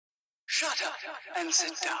Shut up and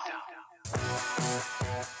sit down.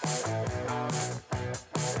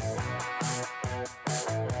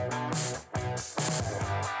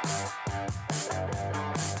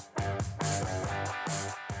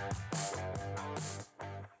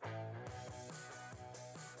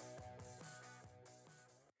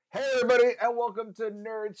 Hey everybody, and welcome to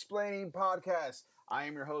Nerd Splaining Podcast. I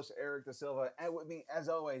am your host, Eric Da Silva, and with me, as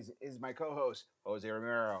always, is my co-host, Jose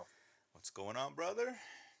Romero. What's going on, brother?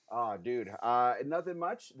 Oh, dude, nothing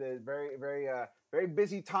much. The very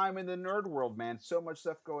busy time in the nerd world, man. So much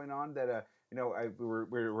stuff going on that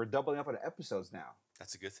we're doubling up on episodes now.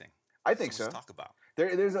 That's a good thing. I think so. so. Much to talk about.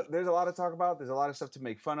 There's a lot to talk about. There's a lot of stuff to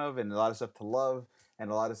make fun of, and a lot of stuff to love, and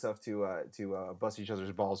a lot of stuff to bust each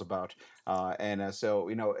other's balls about. So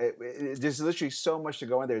there's literally so much to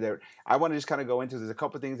go in there. I want to just kind of go into. There's a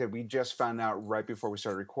couple of things that we just found out right before we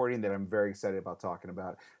started recording that I'm very excited about talking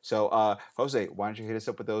about. So, Jose, why don't you hit us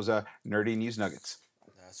up with those nerdy news nuggets?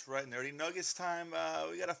 That's right, Nerdy Nuggets time.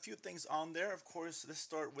 We got a few things on there. Of course, let's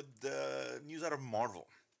start with the news out of Marvel.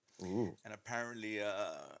 Ooh. And apparently,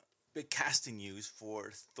 big casting news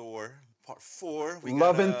for Thor Part 4.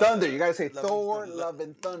 Love and Thunder. You gotta say Thor, Love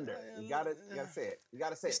and Thunder. You gotta say it. You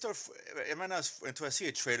gotta say it. Until I see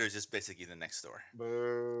a trailer, it's just basically the next Thor.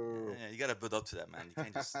 Boo. Yeah, you gotta build up to that, man. You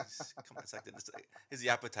can't just come. It's the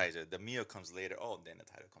appetizer. The meal comes later. Oh, then the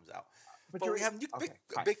title comes out. But we have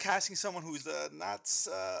big casting. Someone who's not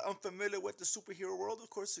unfamiliar with the superhero world. Of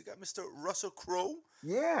course, we got Mr. Russell Crowe.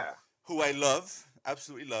 Yeah. Who I love,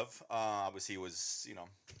 absolutely love. Obviously, he was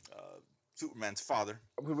Superman's father.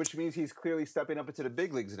 Which means he's clearly stepping up into the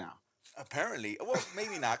big leagues now. Apparently, well,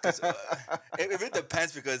 maybe not, because it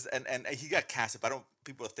depends. Because and he got casted, but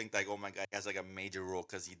people think like, oh my god, he has like a major role,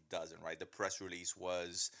 because he doesn't. Right? The press release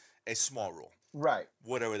was a small role. Right.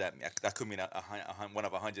 Whatever that means. That could mean one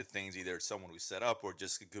of 100 things. Either someone who set up, or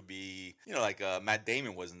just it could be, like Matt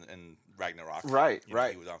Damon was in Ragnarok. Right. He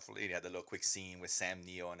was on. He had a little quick scene with Sam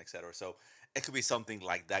Neill and etc. So it could be something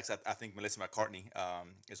like that. 'Cause I think Melissa McCarthy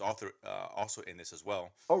is also in this as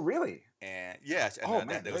well. Oh, really? And yes, and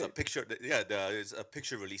there was a picture. There's a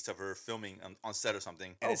picture released of her filming on set or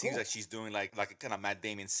something, and it seems like she's doing like a kind of Matt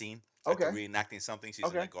Damon scene. Like reenacting something.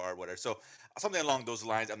 She's in a guard, whatever. So something along those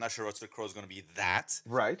lines. I'm not sure Russell Crowe is going to be that.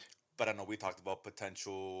 Right. But I know we talked about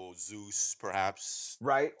potential Zeus, perhaps.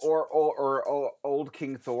 Right. Or old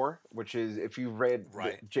King Thor, which is, if you've read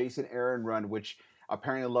the Jason Aaron run, which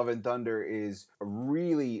apparently Love and Thunder is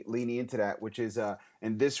really leaning into that, which is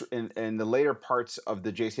in the later parts of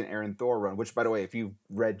the Jason Aaron Thor run, which, by the way, if you've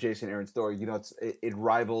read Jason Aaron's Thor, it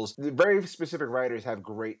rivals. The very specific writers have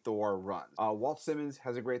great Thor runs. Walt Simmons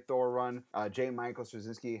has a great Thor run. J. Michael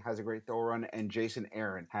Straczynski has a great Thor run, and Jason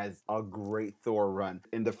Aaron has a great Thor run.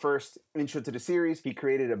 In the first intro to the series, he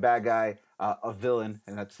created a bad guy, a villain,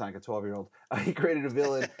 and that's like a 12-year-old. He created a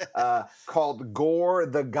villain called Gore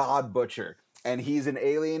the God Butcher. And he's an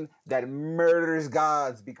alien that murders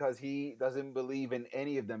gods because he doesn't believe in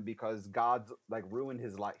any of them, because gods ruined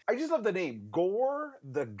his life. I just love the name, Gore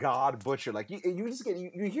the God Butcher. Like you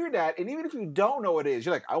hear that, and even if you don't know what it is,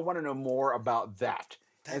 you're like, I want to know more about that.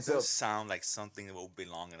 That does sound like something that will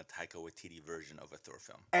belong in a Taika Waititi version of a Thor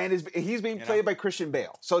film. And he's being played by Christian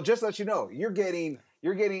Bale. So just to let you know, you're getting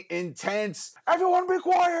intense. Everyone be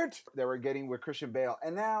quiet. That we're getting with Christian Bale,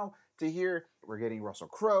 and now to hear we're getting Russell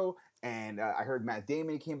Crowe. And I heard Matt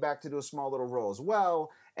Damon came back to do a small little role as well.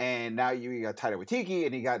 And now you got Taika Waititi,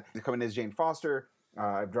 and you got coming as Jane Foster.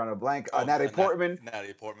 I've drawn a blank. Natalie Portman.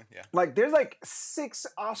 Natalie Portman, yeah. There's 6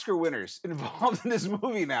 Oscar winners involved in this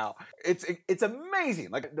movie now. It's amazing.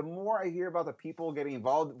 The more I hear about the people getting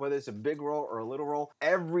involved, whether it's a big role or a little role,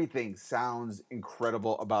 everything sounds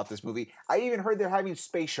incredible about this movie. I even heard they're having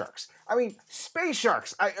space sharks. Space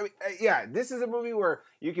sharks. Yeah, this is a movie where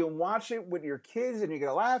you can watch it with your kids and you're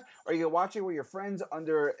going to laugh, or you can watch it with your friends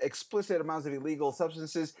under explicit amounts of illegal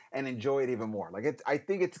substances and enjoy it even more. I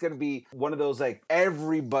think it's going to be one of those,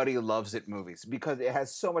 everybody loves it movies, because it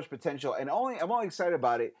has so much potential. And I'm only excited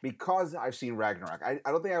about it because I've seen Ragnarok. I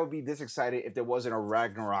don't think I would be this excited if there wasn't a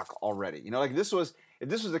Ragnarok already. If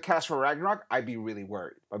this was the cast for Ragnarok, I'd be really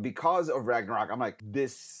worried. But because of Ragnarok, I'm like,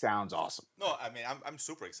 this sounds awesome. No, I'm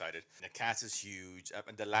super excited. The cast is huge.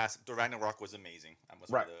 The Ragnarok was amazing. I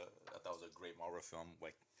thought it was a great Marvel film.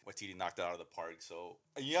 Waititi knocked it out of the park. So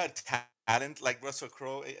you had talent like Russell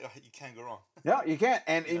Crowe, you can't go wrong. No, you can't.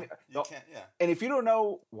 And you can't. Yeah. And if you don't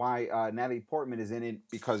know why Natalie Portman is in it,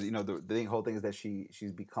 because the whole thing is that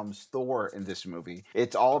she's becomes Thor in this movie.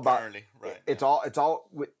 It's all Apparently, about right.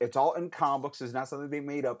 It's all in comic books. It's not something they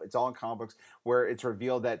made up. It's all in comic books, where it's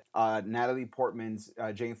revealed that Natalie Portman's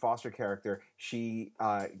Jane Foster character, she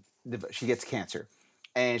gets cancer.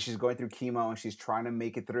 and she's going through chemo and she's trying to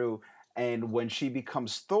make it through. And when she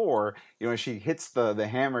becomes Thor, she hits the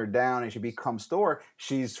hammer down and she becomes Thor,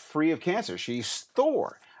 she's free of cancer. She's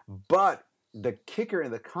Thor. But the kicker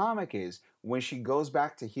in the comic is when she goes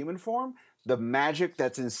back to human form, the magic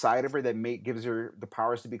that's inside of her that gives her the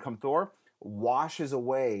powers to become Thor washes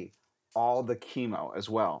away all the chemo as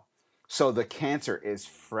well. So the cancer is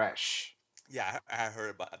fresh. Yeah, I heard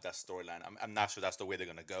about that storyline. I'm not sure that's the way they're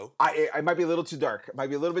gonna go. I might be a little too dark. It might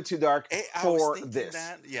be a little bit too dark for this.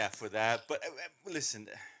 For that. But listen,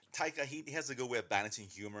 Taika, he has a good way of balancing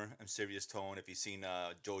humor and serious tone. If you've seen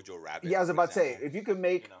Jojo Rabbit. Yeah, I was about to say, if you can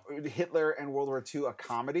make Hitler and World War II a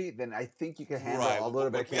comedy, then I think you can handle a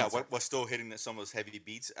little bit of cancer. Yeah, what's still hitting some of those heavy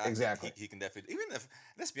beats. Exactly. He can definitely, even if,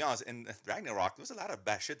 let's be honest, in Ragnarok, there was a lot of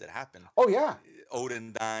bad shit that happened. Oh, yeah.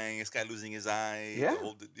 Odin dying, this guy losing his eye. Yeah.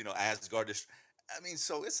 Asgard. I mean,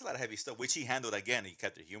 so it's a lot of heavy stuff, which he handled again. He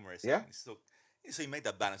kept it humorous. Yeah. So he made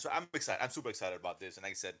that balance. So I'm excited. I'm super excited about this. And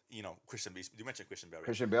like I said, Christian Bale. You mentioned Christian Bale. Right?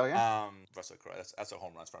 Christian Bale, yeah. Russell Crowe. That's a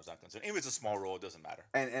home run as far as I'm concerned. Even if it's a small role, it doesn't matter.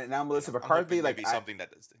 And now Melissa McCarthy, something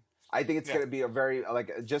that does. I think it's going to be a very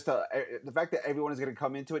the fact that everyone is going to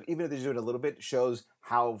come into it, even if they're doing a little bit, shows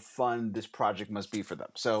how fun this project must be for them.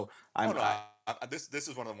 So this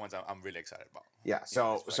is one of the ones I'm really excited about. Yeah.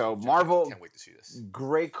 So Marvel, can't wait to see this.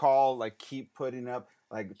 Great call. Like, keep putting up.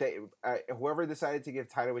 Like, whoever decided to give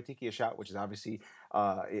Taika Waititi a shot, which is obviously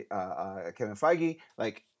Kevin Feige,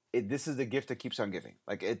 like, this is the gift that keeps on giving.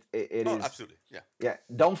 Like, it is. Absolutely. Yeah.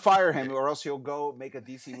 Don't fire him, or else he'll go make a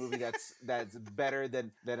DC movie that's better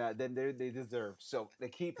than they deserve. So they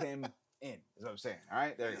keep him in. Is what I'm saying. All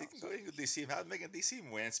right, there you go. DC, how making a DC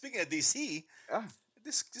movie. And speaking of DC.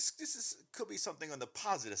 This could be something on the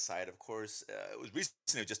positive side, of course. It was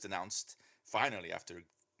recently just announced, finally, after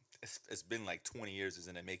it's been like 20 years,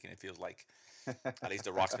 isn't it, making it feels like. At least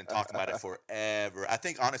The Rock's been talking about it forever. I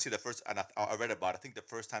think, honestly, I read about it, I think the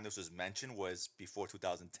first time this was mentioned was before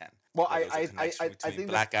 2010. Well, I think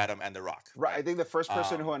Black Adam and The Rock. Right. I think the first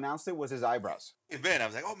person who announced it was his eyebrows. I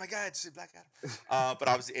was like, oh my God, it's Black Adam. But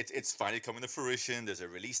obviously, it's finally coming to fruition. There's a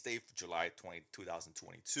release date for July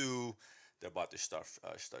 2022. They're about to start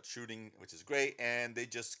shooting, which is great. And they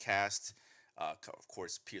just cast, of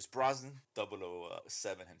course, Pierce Brosnan,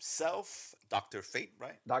 007 himself, Dr. Fate,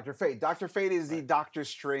 right? Dr. Fate. Dr. Fate is the Doctor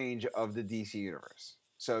Strange of the DC universe.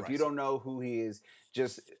 So if you don't know who he is,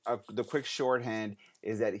 just the quick shorthand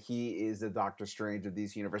is that he is the Doctor Strange of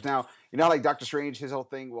DC universe. Now, like Doctor Strange, his whole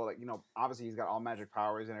thing, well, obviously he's got all magic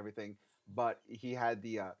powers and everything, but he had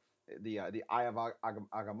the Eye of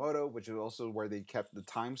Agamotto, which is also where they kept the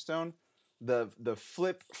Time Stone. The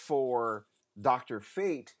flip for Dr.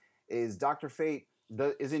 Fate is Dr. Fate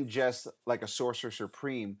isn't just like a sorcerer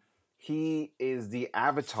supreme. He is the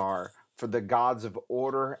avatar for the gods of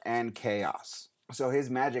order and chaos. So his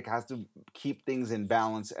magic has to keep things in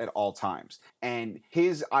balance at all times. And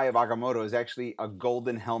his Eye of Agamotto is actually a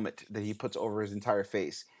golden helmet that he puts over his entire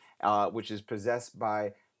face, which is possessed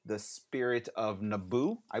by the spirit of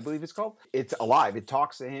Naboo, I believe it's called. It's alive. It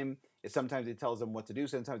talks to him. Sometimes it tells him what to do.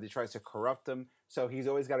 Sometimes it tries to corrupt him. So he's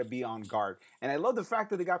always got to be on guard. And I love the fact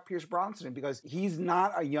that they got Pierce Brosnan because he's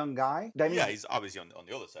not a young guy. He's obviously on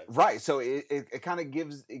the other side. Right. So it kind of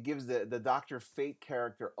gives the Dr. Fate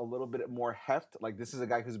character a little bit more heft. Like, this is a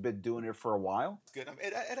guy who's been doing it for a while. It's good. I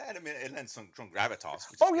mean, it lends some gravitas.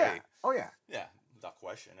 Which is great. Oh, yeah. Yeah, without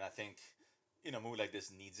question. And I think, a movie like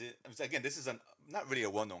this needs it. Again, this is not really a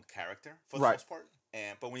well-known character for the most part.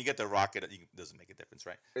 But when you get the Rocket, it doesn't make a difference,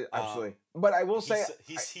 right? Absolutely. But I will say,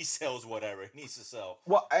 he sells whatever he needs to sell.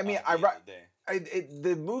 Well, I mean,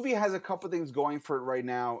 the movie has a couple things going for it right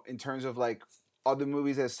now in terms of like other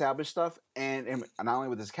movies that establish stuff, and not only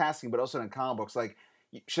with this casting, but also in comic books. Like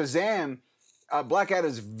Shazam, Black Adam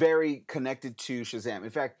is very connected to Shazam.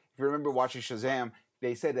 In fact, if you remember watching Shazam,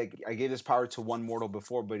 they said that I gave this power to one mortal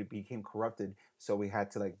before, but it became corrupted, so we had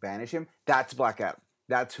to like banish him. That's Black Adam.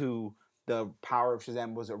 That's who the power of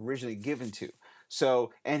Shazam was originally given to.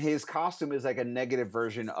 So, and his costume is like a negative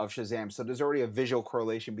version of Shazam. So there's already a visual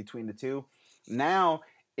correlation between the two. Now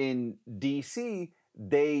in DC,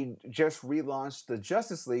 they just relaunched the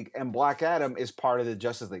Justice League, and Black Adam is part of the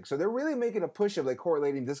Justice League. So they're really making a push of like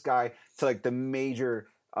correlating this guy to like the major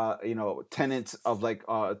tenets of like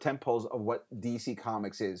tentpoles of what DC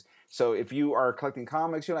Comics is. So if you are collecting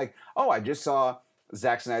comics, you're like, oh, I just saw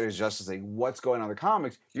Zack Snyder's Justice League. What's going on in the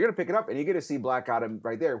comics? You're gonna pick it up and you're gonna see Black Adam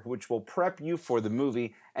right there, which will prep you for the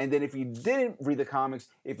movie. And then if you didn't read the comics,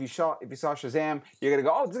 if you saw Shazam, you're gonna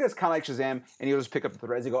go, oh, this guy's kind of like Shazam, and you'll just pick up the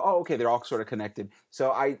threads and go, oh, okay, they're all sort of connected.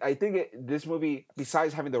 So I think this movie,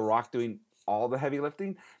 besides having The Rock doing all the heavy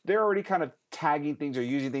lifting. They're already kind of tagging things or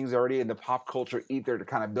using things already in the pop culture ether to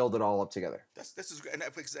kind of build it all up together. That's just great.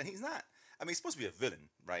 And he's not. I mean, he's supposed to be a villain,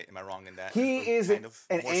 right? Am I wrong in that? He is an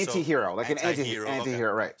anti-hero, like an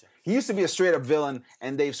anti-hero. Right. He used to be a straight-up villain,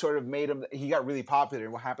 and they've sort of made him. He got really popular.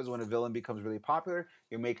 And what happens when a villain becomes really popular?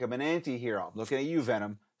 You make him an anti-hero. I'm looking at you,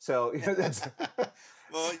 Venom. So that's.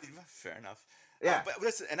 Well, fair enough. Yeah, but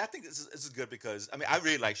listen, and I think this is good because I mean I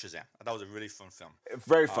really like Shazam. I thought it was a really fun film.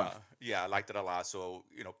 Very fun. Yeah, I liked it a lot. So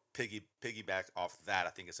piggyback off that, I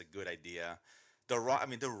think it's a good idea. The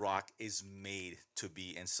Rock is made to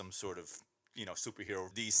be in some sort of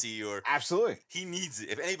superhero DC or absolutely. He needs it.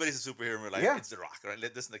 If anybody's a superhero in real life, it's The Rock, right?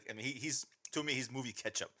 He's to me, he's movie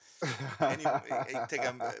ketchup. Take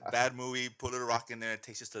a bad movie, put a Rock in there, it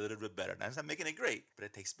tastes just a little bit better. Now, it's not making it great, but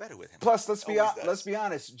it tastes better with him. Plus, let's be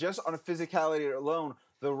honest, just on a physicality alone,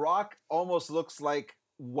 The Rock almost looks like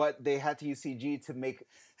what they had to use CG to make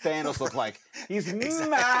Thanos look like. He's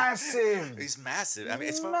massive. He's massive. I mean,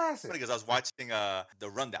 it's massive. Funny because I was watching The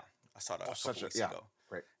Rundown. I saw it a couple weeks ago.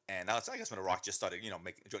 Right. And I guess when The Rock just started,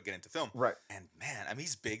 getting into film. Right. And man, I mean,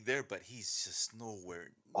 he's big there, but he's just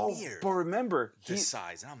nowhere near. But remember, his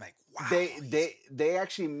size, and I'm like, wow. They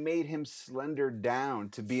actually made him slender down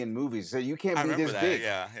to be in movies, so you can't be this big.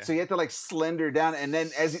 Yeah. So you have to like slender down, and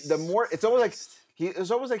then it's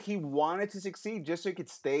almost like he wanted to succeed just so he could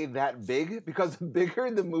stay that big, because the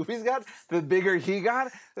bigger the movies got, the bigger he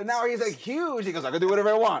got. So now he's like huge. He goes, I can do whatever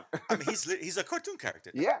I want. I mean, he's a cartoon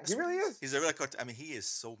character. Yeah, he really is. He's a real cartoon. I mean, he is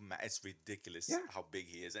so it's ridiculous how big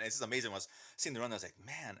he is. And it's just amazing. When I was seeing The Rundown, I was like,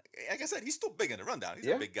 man, like I said, he's still big in The Rundown. He's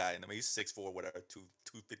a big guy. And I mean, he's 6'4", whatever,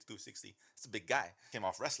 250, 260. It's a big guy. Came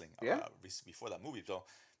off wrestling before that movie. So,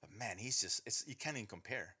 but man, he's just, you can't even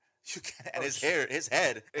compare. You can, and his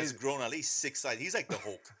head has grown at least 6 sizes. He's like the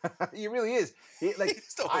Hulk. He really is.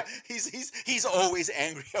 He's always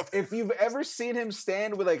angry. If you've ever seen him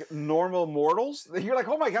stand with like normal mortals, you're like,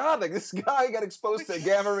 oh my god, like this guy got exposed to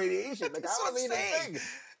gamma radiation. Like I was even thing.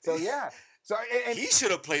 So yeah. So and he should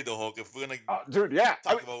have played the Hulk if we're gonna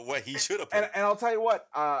talk about what he should have played. And I'll tell you what,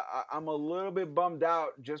 I'm a little bit bummed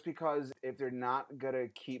out just because if they're not gonna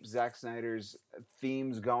keep Zack Snyder's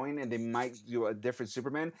themes going and they might do a different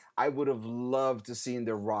Superman, I would have loved to see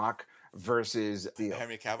The Rock versus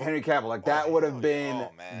Henry Cavill. Henry Cavill, like that would have been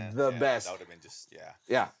the best. That would have been just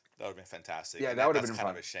yeah. That would have been fantastic. Yeah, that would have been kind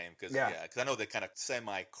fun. Of a shame because I know they kind of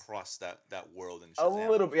semi-crossed that world and a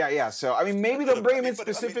little bit. Yeah. So I mean, maybe they'll bring him in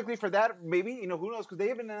specifically for that. Maybe who knows? Because they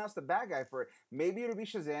haven't announced the bad guy for it. Maybe it'll be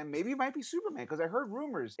Shazam. Maybe it might be Superman. Because I heard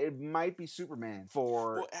rumors it might be Superman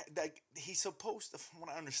for. Well, like he's supposed to, from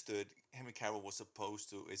what I understood, Henry Cavill is supposed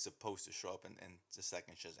to show up in the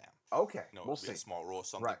second Shazam. Okay, we'll see. A small role or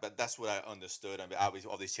something. Right. But that's what I understood. I mean,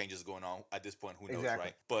 obviously, all these changes going on at this point. Who knows,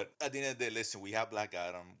 right? But at the end of the day, listen, we have Black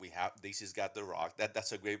Adam. We have DC's got The Rock.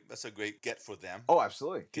 That's a great get for them. Oh,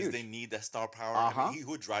 absolutely. Because they need that star power. I mean, he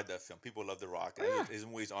would drive that film. People love The Rock. And his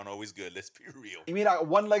movies aren't always good. Let's be real. You mean a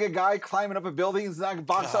one-legged guy climbing up a building is not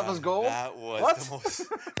box office gold? That was the most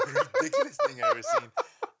ridiculous thing I've ever seen.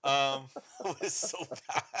 It was so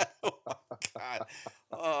bad. Oh my god.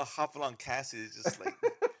 Hopalong Cassidy is just like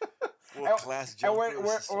world-class jumper.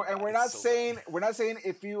 And we're not saying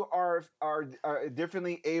if you are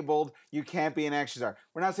differently abled, you can't be an action star.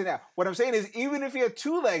 We're not saying that. What I'm saying is even if you had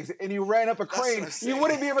 2 legs and you ran up a crane, you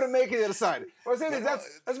wouldn't be able to make it to the side. What I'm saying is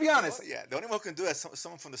let's be honest. Yeah, the only one who can do that is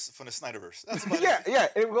someone from the Snyderverse. That's about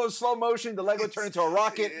it. It would go slow motion. The leg would turn into a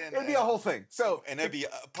rocket. It'd be a whole thing. So and it'd be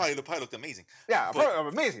probably looked amazing. Yeah,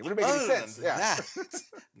 amazing. Wouldn't make any sense. That,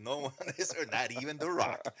 no one is, or not even The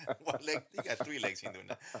Rock. One leg, you got 3 legs. You doing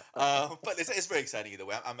that. But it's very exciting either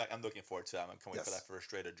way. I'm looking forward to it. I'm can't wait for that first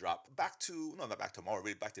trailer drop. Not back to Marvel,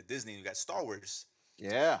 really back to Disney. You got Star Wars.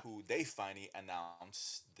 Yeah. Who they finally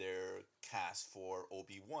announced their cast for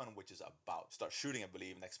Obi-Wan, which is about to start shooting, I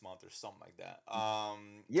believe, next month or something like that.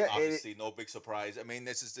 Obviously, no big surprise. I mean,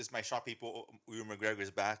 this might shock people. Ewan McGregor is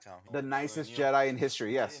back. The nicest Jedi in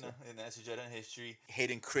history, yes. The nicest Jedi in history.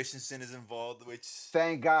 Hayden Christensen is involved, which...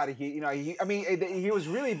 Thank God. He was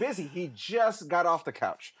really busy. He just got off the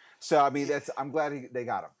couch. So, I mean, I'm glad they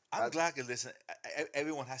got him. I'm glad, because listen,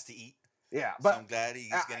 everyone has to eat. Yeah, but so I'm glad he's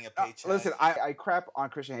getting a paycheck. Listen, I crap on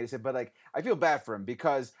Christian Hayden, but like I feel bad for him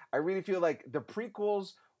because I really feel like the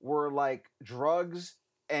prequels were like drugs,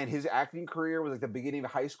 and his acting career was like the beginning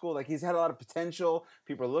of high school. Like he's had a lot of potential.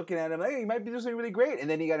 People are looking at him like, hey, he might be doing something really great. And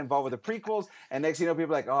then he got involved with the prequels, and next thing you know,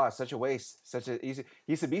 people are like, oh, it's such a waste. He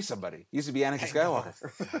used to be somebody. He used to be Anakin Skywalker.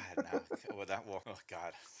 Oh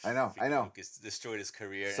God. I know. Lucas destroyed his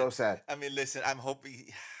career. So sad. I mean, listen, I'm hoping.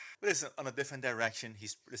 Listen, on a different direction.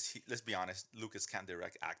 Let's be honest. Lucas can't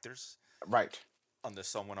direct actors. Right. under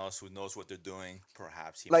someone else who knows what they're doing,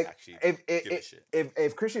 perhaps he like might actually if give a shit.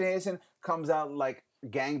 if Christian Anderson comes out like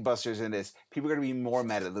gangbusters in this, people are gonna be more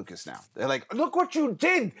mad at Lucas now. They're like, look what you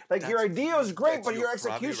did! Like your idea was great, but your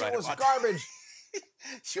execution was garbage.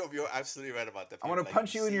 You're absolutely right about that. I want to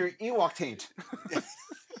punch you in your Ewok taint.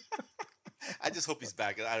 I just hope he's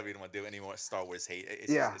back. I don't really want to do any more Star Wars hate.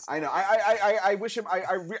 I know. I wish him.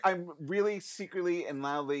 I'm really secretly and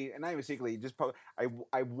loudly, and not even secretly, just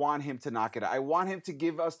I want him to knock it out. I want him to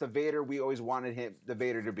give us the Vader we always wanted the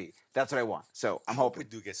Vader to be. That's what I want. So I'm hoping we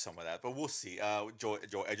do get some of that, but we'll see.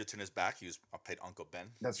 Joe Edgerton is back. He played Uncle Ben.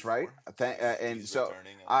 That's right. And so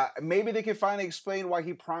maybe they can finally explain why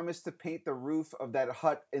he promised to paint the roof of that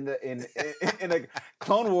hut in the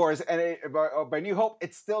Clone Wars, and by New Hope,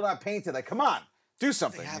 it's still not painted. Like, come on, do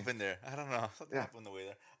something. Something happened there. I don't know. Something happened on the way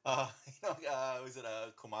there. Was it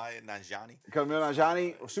Kumail Nanjiani? Kumail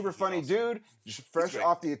Nanjiani, super funny dude, just fresh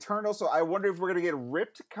off the Eternal. So I wonder if we're gonna get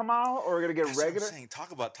ripped Kamal or we're gonna get regular. What I'm saying.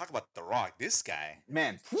 Talk about The Rock. This guy,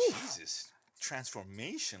 man, Jesus,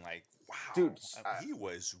 transformation. Like, wow, dude, he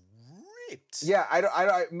was ripped. Yeah,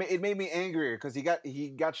 it made me angrier because he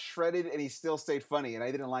got shredded and he still stayed funny, and I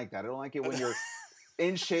didn't like that. I don't like it when you're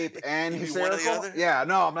in shape and hysterical. Yeah,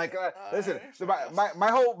 no, I'm like, listen. So my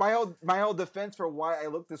whole defense for why I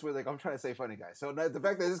look this way, like I'm trying to say funny guy. So the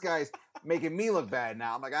fact that this guy's making me look bad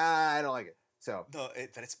now, I'm like, I don't like it. So no,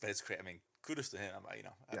 but it's great. I mean, kudos to him. I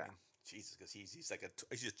mean, Jesus, because he's like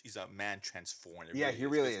he's a man transformed. He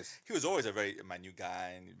really is. He was always a very minute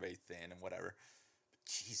guy and very thin and whatever.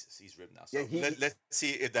 Jesus, he's ripped now. So let's see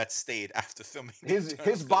if that stayed after filming.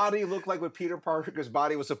 His body looked like what Peter Parker's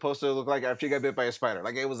body was supposed to look like after he got bit by a spider.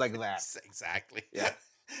 Like it was like that. Exactly. Yeah.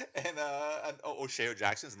 And O'Shea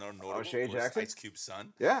Jackson's another notable. O'Shea Jackson, Ice Cube's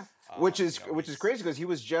son. Yeah, which is crazy because he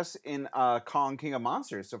was just in Kong King of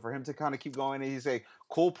Monsters. So for him to kind of keep going and he's a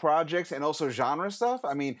cool projects and also genre stuff.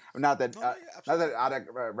 I mean, not that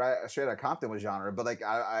Straight Outta Compton was genre, but like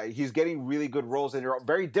he's getting really good roles and they're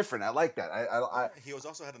very different. I like that. He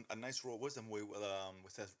also had a nice role. What's the movie with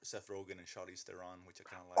Seth Rogen and Charlize Theron, which I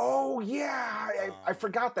kind of like. Oh yeah, I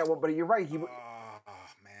forgot that one, but you're right.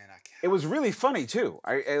 It was really funny too.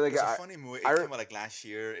 It's a funny movie. It came out like last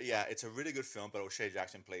year. Yeah, it's a really good film. But O'Shea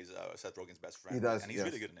Jackson plays Seth Rogen's best friend. He does, and he's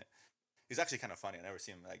really good in it. He's actually kind of funny. I never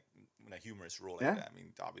seen him like in a humorous role like that. I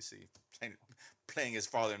mean, obviously playing his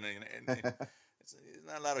father, and it's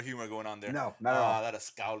not a lot of humor going on there. No, not at all. A lot of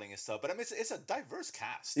scowling and stuff. But I mean, it's a diverse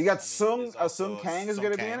cast. You got Sung Kang is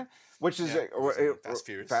going to be in it, which is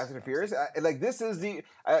Fast and Furious. Like this is the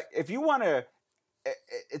if you want to.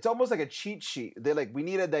 It's almost like a cheat sheet. They're like, we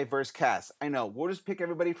need a diverse cast. I know. We'll just pick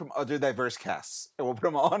everybody from other diverse casts, and we'll put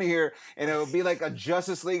them on here, and it'll be like a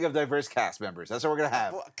Justice League of diverse cast members. That's what we're gonna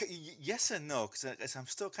have. Well, yes and no, because I'm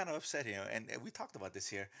still kind of upset here, and we talked about this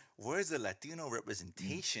here. Where's the Latino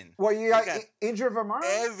representation? Well, you got Indra Varma.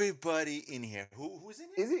 Everybody in here. Who's in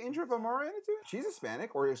here? Is it Indra Varma in it too? She's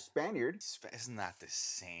Hispanic or a Spaniard. It's not the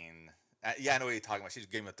same. Yeah, I know what you're talking about. She's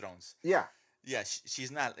Game of Thrones. Yeah. Yeah,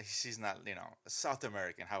 she's not. South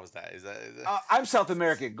American. How is that? Is that? I'm South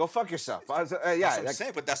American. Go fuck yourself. That's what I'm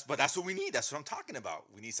saying. But that's what we need. That's what I'm talking about.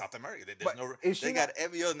 We need South America. They got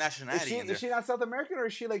every other nationality. Is she not South American or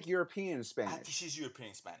is she like European Spanish? I think she's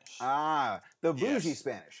European Spanish. The bougie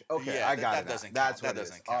Spanish. Okay, I got it. That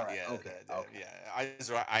doesn't count. Right. Yeah, okay.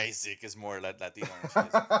 Yeah, Isaac is more Latino.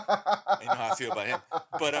 You know how I feel about him.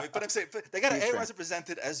 But I'm saying, they got everyone's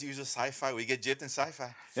represented as usual. Sci-fi. We get gypped in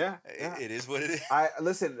sci-fi. Yeah, it is what it is.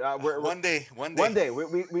 Listen. One day.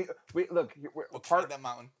 We look. We'll part of that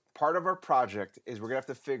mountain. Part of our project is we're gonna have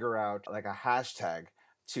to figure out like a hashtag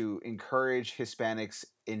to encourage Hispanics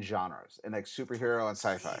in genres and like superhero and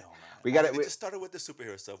sci-fi. We got it. We just started with the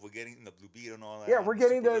superhero stuff. We're getting the Blue Beetle and all that. Yeah, we're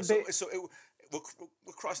getting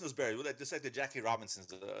we're crossing those barriers. We're just like the Jackie Robinsons,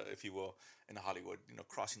 if you will, in Hollywood.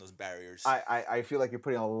 Crossing those barriers. I feel like you're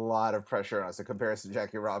putting a lot of pressure on us in comparison to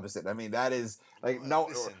Jackie Robinson. I mean, that is like no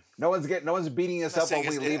one's beating us up when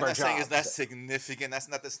we leave our jobs. I'm saying it's not significant. That's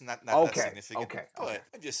not that significant. Okay. But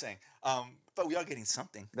I'm just saying. But we are getting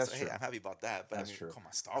something. That's true. Hey, I'm happy about that. But that's true. Come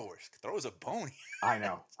on, Star Wars, throw us a bone. I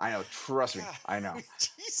know. Trust me. I know.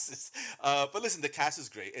 Jesus. But listen, the cast is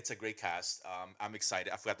great. It's a great cast. I'm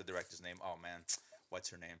excited. I forgot the director's name. Oh man, what's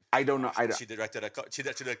her name? I don't know. She directed a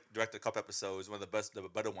couple episodes. One of the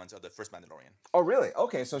better ones of the first Mandalorian. Oh really?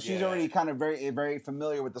 Okay, so she's already kind of very very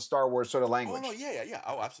familiar with the Star Wars sort of language. Oh no, yeah.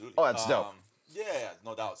 Oh, absolutely. Oh, that's dope. Yeah,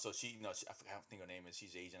 no doubt. So she, I don't think her name is.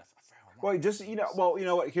 She's Asian. I forgot. Well, just you know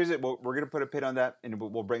what? Here's it. We're gonna put a pin on that, and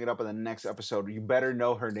we'll bring it up in the next episode. You better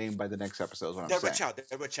know her name by the next episode. Is what I'm saying.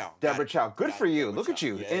 Deborah Chow. Deborah Chow. Good for you. Look at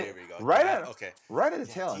you. Yeah, there we go. Right at the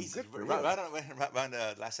tail end. Good for you. Right on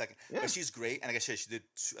the last second. Yeah. But she's great, and like I said, she did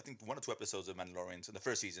I think 1 or 2 episodes of Mandalorian. So the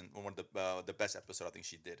first season, one of the best episode I think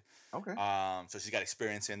she did. Okay. So she's got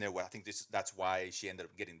experience in there. Well, I think that's why she ended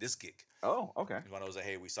up getting this gig. Oh, okay. When I was like,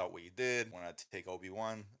 hey, we saw what you did. Want to take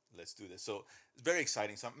Obi-Wan? Let's do this. So it's very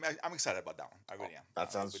exciting. So I'm excited about that one. I really am.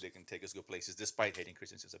 That sounds. They can take us good places, despite hating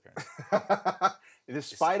Christensen's apparently.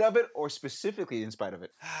 Despite of it, or specifically in spite of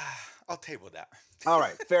it? I'll table that. All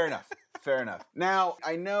right, fair enough. Fair enough. Now,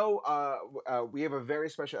 I know we have a very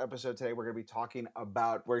special episode today. We're going to be talking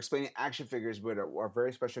about, we're explaining action figures with our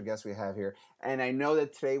very special guest we have here. And I know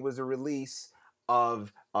that today was a release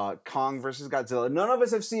of Kong versus Godzilla. None of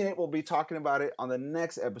us have seen it. We'll be talking about it on the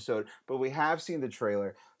next episode, but we have seen the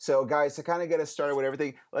trailer. So, guys, to kind of get us started with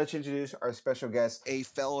everything, let's introduce our special guest, a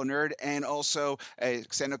fellow nerd and also a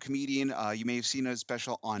stand-up comedian. You may have seen a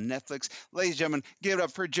special on Netflix. Ladies and gentlemen, give it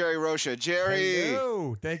up for Jerry Rocha. Jerry!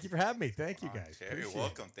 Hello! Thank you for having me. Thank you, guys. Jerry, you're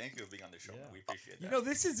welcome. Thank you for being on the show. Yeah. We appreciate that. You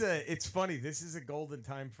know, it's funny. This is a golden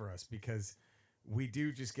time for us because we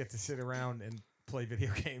do just get to sit around and play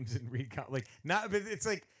video games and read but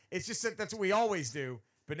it's just that that's what we always do,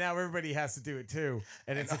 but now everybody has to do it too,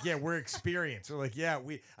 and it's like, yeah, we're experienced. We're like, yeah,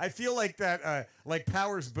 I feel like that like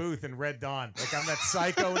Powers Booth in Red Dawn, like I'm that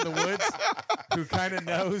psycho in the woods who kind of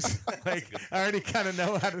knows, like I already kind of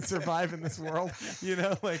know how to survive in this world, you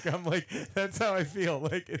know, like I'm like, that's how I feel.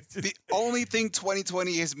 Like it's just the only thing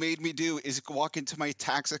 2020 has made me do is walk into my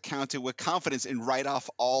tax accountant with confidence and write off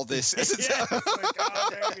all this. Yeah, it's like, oh,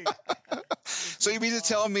 baby. So you mean to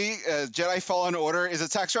tell me Jedi Fallen Order is a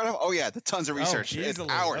tax write-off? Oh yeah, the tons of research. It's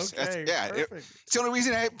hours. Okay, it's the only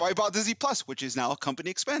reason I bought Disney Plus, which is now a company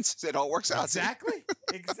expense. It all works out.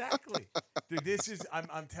 Exactly. Dude, this is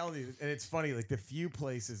I'm telling you, and it's funny, like the few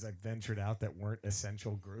places I've ventured out that weren't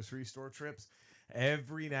essential grocery store trips,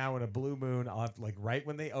 every now and a blue moon, I'll have, like right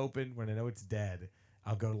when they open, when I know it's dead,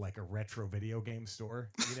 I'll go to like a retro video game store,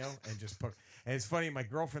 you know, and just put. And it's funny, my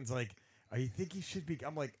girlfriend's like, "Oh, you think you should be?"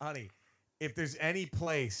 I'm like, "Honey, if there's any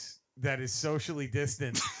place that is socially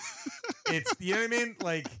distant, it's, you know what I mean?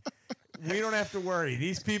 Like, we don't have to worry.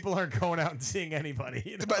 These people aren't going out and seeing anybody.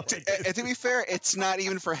 You know? But to be fair, it's not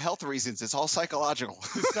even for health reasons. It's all psychological.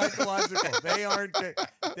 It's psychological. They aren't.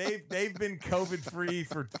 They've been COVID free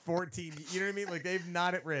for 14. You know what I mean? Like they've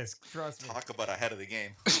not at risk. Trust me. Talk about ahead of the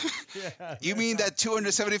game. Yeah, you mean that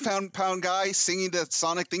 270-pound guy singing the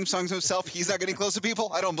Sonic theme songs himself? He's not getting close to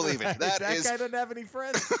people? I don't believe it. That guy doesn't have any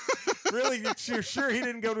friends. Really? You're sure he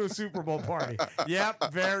didn't go to a Super Bowl party?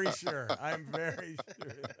 Yep, very sure. I'm very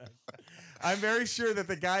sure. I'm very sure that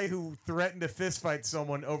the guy who threatened to fistfight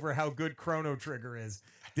someone over how good Chrono Trigger is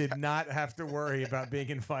did not have to worry about being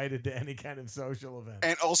invited to any kind of social event.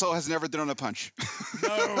 And also has never thrown a punch.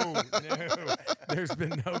 No. There's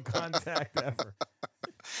been no contact ever.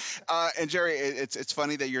 And Jerry, it's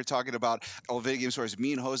funny that you're talking about old video game stores.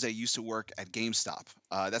 Me and Jose used to work at GameStop.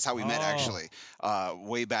 That's how we met, actually,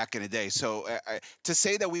 way back in the day. So to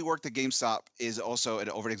say that we worked at GameStop is also an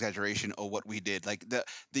over-exaggeration of what we did. Like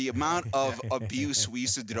the amount of abuse we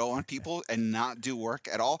used to throw on people and not do work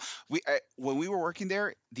at all. When we were working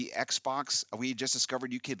there, the Xbox, we just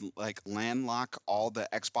discovered you could like LAN lock all the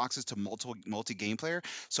Xboxes to multi-game player.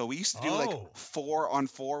 So we used to do like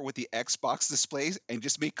 4-on-4 with the Xbox displays and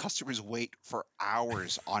just make customers wait for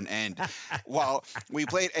hours on end while we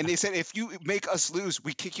played. And they said, if you make us lose,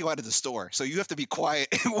 we kick you out of the store. So you have to be quiet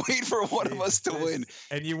and wait for one of us to win.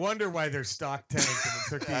 And you wonder why their stock tanked and it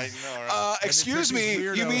took these, I know, right? Excuse me,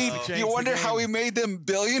 you mean you wonder how we made them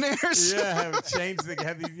billionaires? Yeah, changed you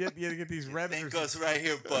had to get these revenues. Think us right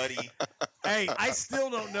here, buddy. Hey, I still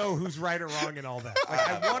don't know who's right or wrong in all that.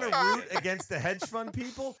 Like, I want to root against the hedge fund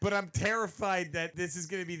people, but I'm terrified that this is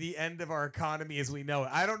going to be the end of our economy as we know it.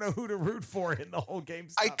 I don't know who to root for in the whole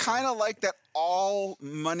GameStop. I kind of like that all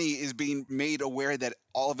money is being made aware that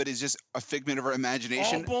all of it is just a figment of our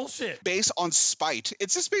imagination. All bullshit. Based on spite.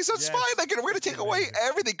 It's just based on spite. Like, we're going to take away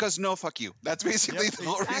everything because no, fuck you. That's basically the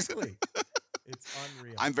whole reason. It's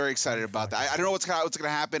unreal. I'm very excited about that. I don't know what's gonna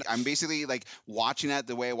happen. I'm basically like watching that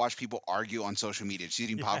the way I watch people argue on social media, just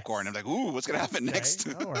eating popcorn. I'm like, ooh, what's gonna happen next?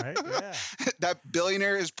 All right, yeah. That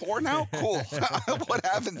billionaire is poor now? Cool. What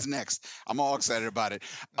happens next? I'm all excited about it.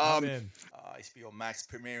 HBO Max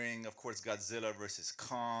premiering, of course, Godzilla versus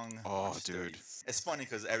Kong. Oh, dude. It's funny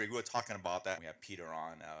because, Eric, we were talking about that. We have Peter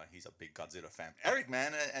on. He's a big Godzilla fan. Eric,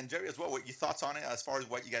 man, and Jerry as well, what your thoughts on it as far as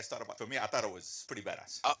what you guys thought about? For me, I thought it was pretty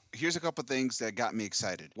badass. Here's a couple things that got me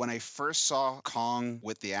excited. When I first saw Kong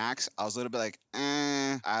with the axe, I was a little bit like,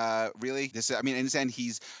 really? I understand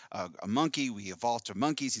he's a monkey. We evolved to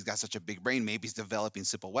monkeys. He's got such a big brain. Maybe he's developing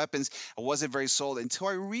simple weapons. I wasn't very sold until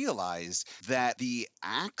I realized that the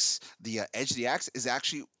axe, the edge of the axe, is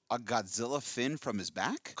actually a Godzilla fin from his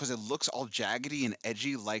back, because it looks all jaggedy and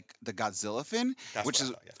edgy like the Godzilla fin, which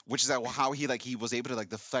is how he was able to like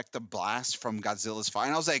deflect the blast from Godzilla's fire.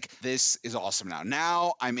 And I was like, this is awesome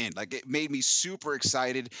now I'm in. Like, it made me super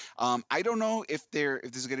excited. I don't know if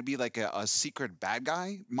there's going to be like a secret bad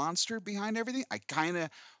guy monster behind everything. I kind of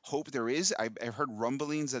hope there is. I've heard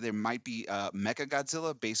rumblings that there might be Mecha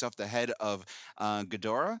Godzilla based off the head of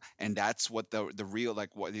Ghidorah, and that's what the real,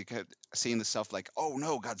 like, what you kept seeing the stuff like, oh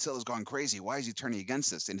no, Godzilla's gone crazy. Why is he turning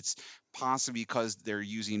against us? And it's possibly because they're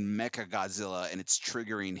using Mecha Godzilla and it's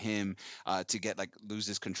triggering him to get lose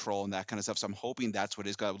his control and that kind of stuff. So I'm hoping that's what it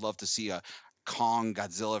is. I would love to see a Kong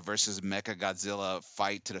Godzilla versus Mecha Godzilla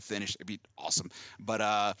fight to the finish. It'd be awesome. But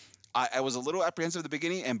I was a little apprehensive at the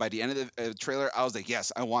beginning, and by the end of the trailer, I was like,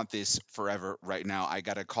 yes, I want this forever right now. I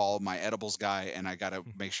got to call my edibles guy, and I got to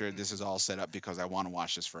make sure this is all set up because I want to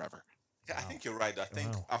watch this forever. Yeah, I think you're right. I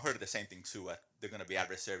think I heard the same thing too. They're going to be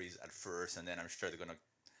adversaries at first, and then I'm sure they're going to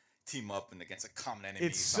team up and against a common enemy.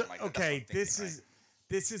 It's so, like okay.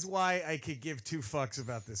 This is why I could give two fucks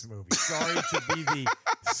about this movie.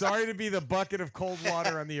 Sorry to be the bucket of cold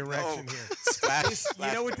water on the erection here. Splash.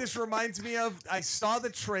 You know what this reminds me of? I saw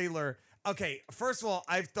the trailer. Okay, first of all,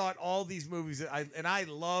 I've thought all these movies, I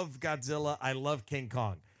love Godzilla. I love King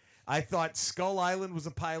Kong. I thought Skull Island was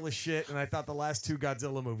a pile of shit, and I thought the last two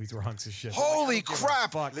Godzilla movies were hunks of shit. Holy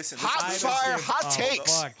crap! Listen, hot fire, hot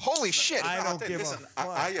takes. Holy shit! I don't give a fuck.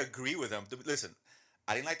 I agree with them. Listen,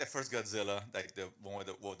 I didn't like the first Godzilla, like the one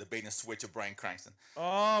with the bait and switch of Bryan Cranston.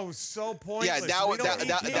 Oh, so pointless. Yeah, that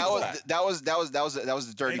was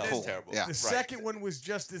the dirty pool. Terrible. Yeah. The second one was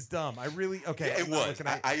just as dumb. I really it was.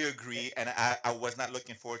 I agree, and I was not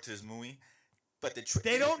looking forward to this movie. But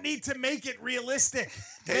they don't need to make it realistic.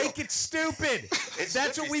 Make it stupid.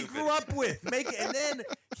 That's what we grew up with. Make it, and then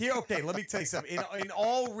here. Okay, let me tell you something. In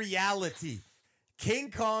all reality, King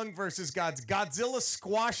Kong versus Godzilla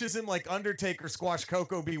squashes him like Undertaker squashed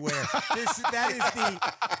Coco Beware.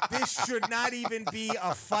 This should not even be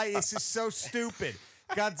a fight. This is so stupid.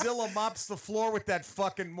 Godzilla mops the floor with that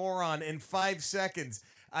fucking moron in 5 seconds.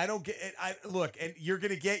 I don't get it. Look, and you're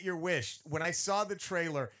gonna get your wish. When I saw the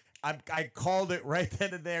trailer, I called it right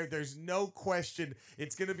then and there. There's no question.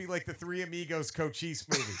 It's going to be like the Three Amigos Cochise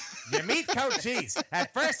movie. You meet Cochise.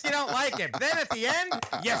 At first, you don't like him. Then at the end,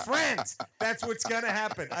 you're friends. That's what's going to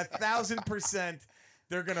happen. 1,000%.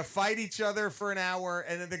 They're going to fight each other for an hour,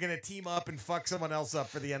 and then they're going to team up and fuck someone else up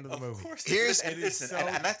for the end of the movie. Of course.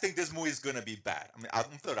 And I think this movie is going to be bad. I mean, I'm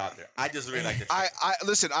throw it out there. I just really like it.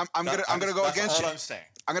 I'm gonna go against you. All I'm saying.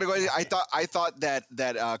 I'm gonna go. I thought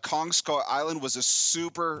that Kong Skull Island was a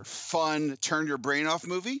super fun turn your brain off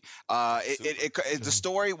movie. The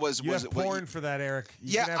story was you have porn for that, Eric.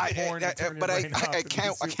 But I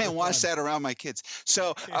can't watch that around my kids.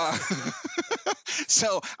 So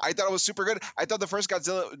so I thought it was super good. I thought the first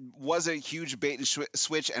Godzilla was a huge bait and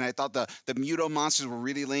switch, and I thought the Muto monsters were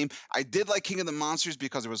really lame. I did like King of the Monsters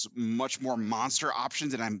because there was much more monster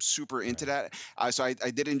options, and I'm super into that. So I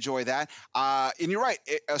did enjoy that. And you're right,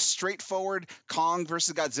 a straightforward Kong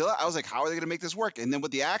versus Godzilla. I was like, how are they going to make this work? And then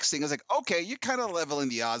with the axe thing, I was like, okay, you're kind of leveling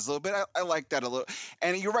the odds a little bit. I like that a little.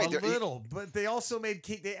 And you're right, but they also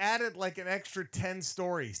they added like an extra 10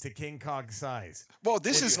 stories to King Kong's size. Well,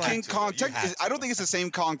 this is King Kong. I don't think it's the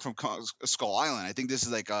same Kong from Skull Island. I think this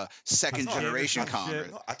is like a second generation Kong.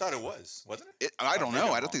 No, I thought it was, wasn't it? I don't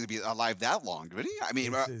know. I don't think it'd be alive that long, would he? I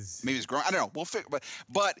mean, maybe it's growing. I don't know. We'll figure.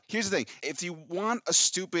 But here's the thing: if you want a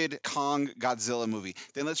stupid Kong Godzilla movie,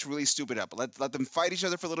 then let's really stupid up. Let them fight each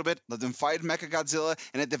other for a little bit. Let them fight Mecha Godzilla,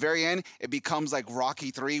 and at the very end, it becomes like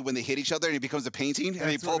Rocky 3 when they hit each other, and it becomes a painting, and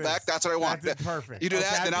they pull back. That's what I want. That's perfect. You do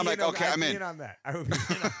that, then I'm like, okay, I'm in. On that. I would be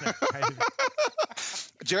in on that.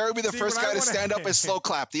 Jerry would be the first guy to stand up and slow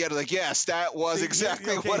clap. The end, like, yes, that was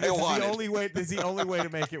exactly what I wanted. This is the only way to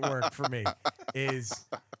make it work for me is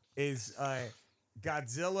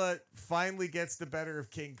Godzilla finally gets the better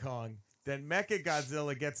of King Kong. Then Mecha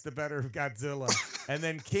Godzilla gets the better of Godzilla, and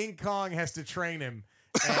then King Kong has to train him,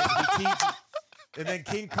 and then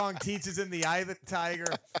King Kong teaches him the Eye of the Tiger.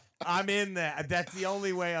 I'm in that. That's the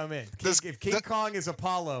only way I'm in. If King Kong is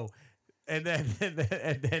Apollo, and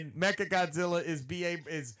then Mechagodzilla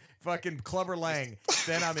is fucking Clubber Lang.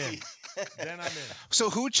 Then I'm in. So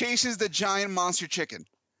who chases the giant monster chicken?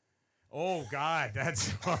 Oh God,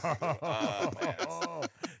 that's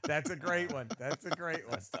that's a great one. That's a great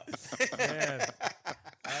one. Man,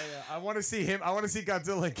 I want to see him. I want to see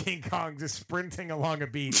Godzilla and King Kong just sprinting along a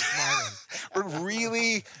beach, smiling.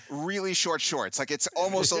 Really, really short shorts. Like it's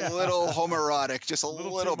almost a little homoerotic, just a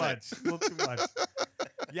little bit. A little too much.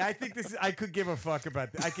 Yeah, I think I could give a fuck about.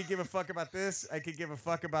 I could give a fuck about this. I could give a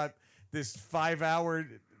fuck about this 5-hour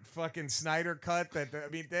fucking Snyder cut.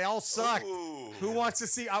 They all sucked. Ooh. Who wants to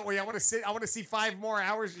see? I want to see 5 more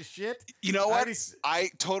hours of shit. You know what? I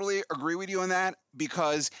totally agree with you on that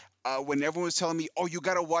because when everyone was telling me, "Oh, you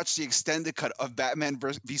got to watch the extended cut of Batman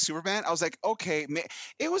v Superman," I was like, "Okay, man,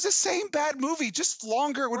 it was the same bad movie, just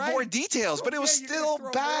longer with more details, but it was still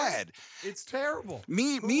bad." It's terrible.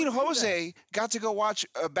 Me and Jose got to go watch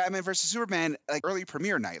Batman vs Superman like early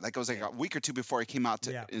premiere night, like it was like a week or two before it came out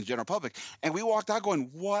in the general public, and we walked out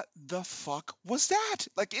going, "What the fuck was that?"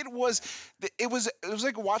 Like it was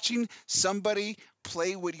like watching somebody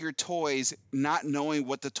play with your toys, not knowing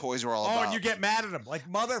what the toys were all about. Oh, and you get mad at them. Like,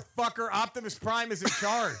 motherfucker, Optimus Prime is in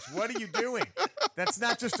charge. What are you doing? That's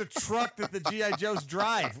not just a truck that the G.I. Joes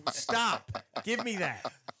drive. Stop. Give me that.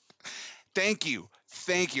 Thank you.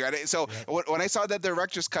 So when I saw that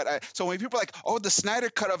director's cut, so when people are like, "Oh, the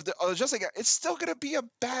Snyder cut of the," I was just like, it's still gonna be a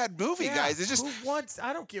bad movie, guys. It's just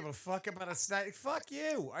I don't give a fuck about a Snyder. Fuck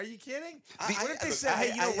you. Are you kidding? What if they said,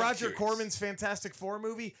 "Hey, Roger Corman's Fantastic Four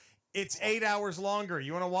movie? It's 8 hours longer.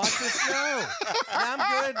 You want to watch this?" No,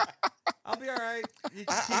 I'm good. I'll be all right. You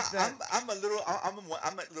can keep that. I'm a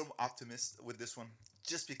little optimist with this one,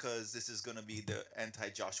 just because this is gonna be the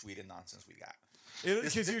anti-Josh Whedon nonsense we got.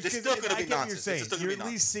 Because you're still going to be nonsense.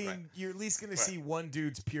 You're at least going to see one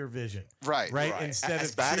dude's pure vision, right? Instead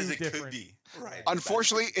as of bad two as it different. Could be. Right.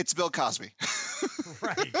 Unfortunately, it's Bill Cosby.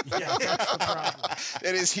 Right. Yeah, that's the problem.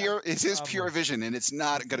 It's his pure vision, and it's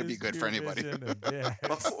not going to be good for anybody.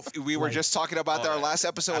 We were just talking about our last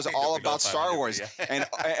episode was all about Star Wars, and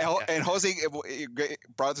Jose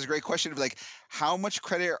brought this great question of like, how much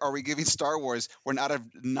credit are we giving Star Wars when out of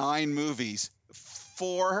 9 movies,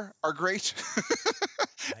 4 are great,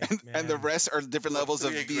 and the rest are different levels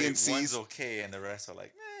of B and C's. One's okay, and the rest are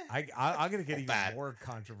like, I'm going to get even more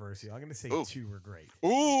controversial. I'm going to say 2 are great.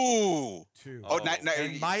 Ooh. 2. Oh,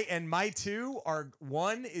 and my 2 are,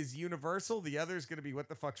 1 is Universal. The other is going to be what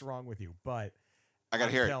the fuck's wrong with you. But I got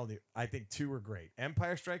to hear it. You, I think 2 are great.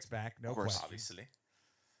 Empire Strikes Back, no question. Obviously.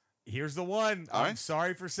 Here's the one. I'm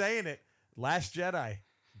sorry for saying it. Last Jedi.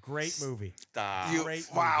 Great movie.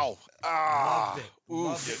 Wow.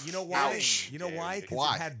 Loved it. You know why? Ouch. You know why?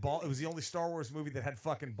 Because it had it was the only Star Wars movie that had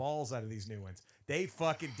fucking balls out of these new ones. They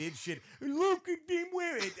fucking did shit. Look at them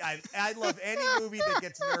women. I love any movie that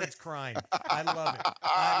gets nerds crying. I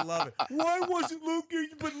love it. Why wasn't Luke?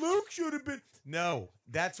 But Luke should have been. No,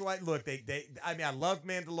 that's why. Look, I love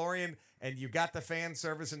Mandalorian, and you got the fan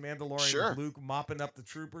service in Mandalorian with Luke mopping up the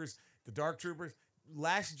troopers, the Dark Troopers.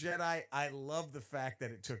 Last Jedi, I love the fact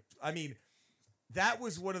that it took. I mean, that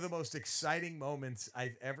was one of the most exciting moments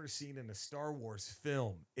I've ever seen in a Star Wars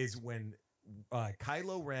film. Is when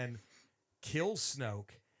Kylo Ren kills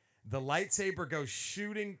Snoke, the lightsaber goes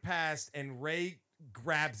shooting past, and Rey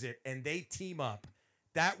grabs it, and they team up.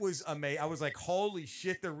 That was amazing. I was like, "Holy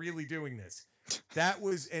shit, they're really doing this." That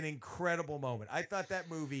was an incredible moment. I thought that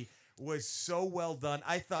movie was so well done.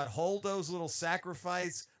 I thought Holdo's little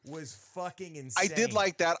sacrifice was fucking insane. I did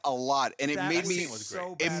like that a lot, and it made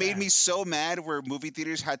me so mad where movie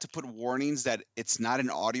theaters had to put warnings that it's not an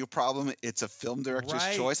audio problem, it's a film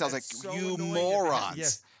director's choice. I was like, so you morons.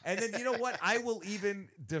 Yes. And then you know what? I will even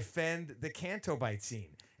defend the Canto Bite scene.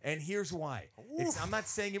 And here's why. I'm not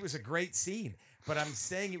saying it was a great scene, but I'm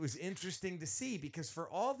saying it was interesting to see because for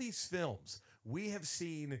all these films, we have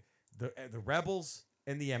seen the Rebels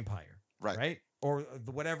and the Empire, right? Or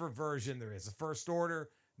whatever version there is, the First Order,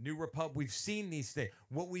 New Republic. We've seen these things.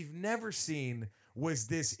 What we've never seen was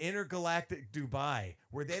this intergalactic Dubai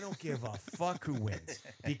where they don't give a fuck who wins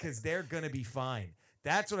because they're going to be fine.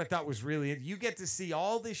 That's what I thought was really. You get to see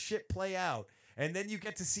all this shit play out, and then you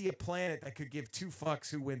get to see a planet that could give 2 fucks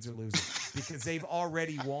who wins or loses because they've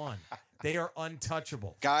already won. They are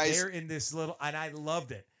untouchable. Guys. They're in this little, and I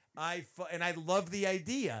loved it. And I love the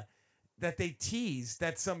idea that they tease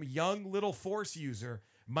that some young little Force user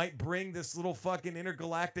might bring this little fucking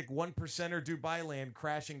intergalactic 1%er Dubai land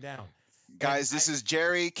crashing down. Guys, this is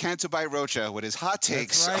Jerry Cantobai Rocha with his hot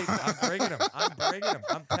takes. That's right. I'm bringing him.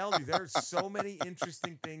 I'm telling you, there's so many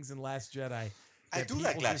interesting things in Last Jedi I do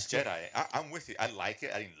like Last Jedi. I'm with you. I like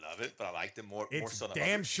it. I didn't love it, but I liked it more so than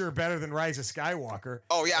damn sure better than Rise of Skywalker.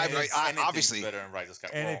 Oh yeah, obviously better than Rise of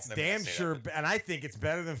Skywalker. And it's damn sure, and I think it's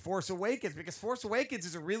better than Force Awakens because Force Awakens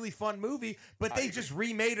is a really fun movie, but they just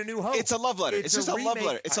remade A New Hope. It's a love letter. It's just a love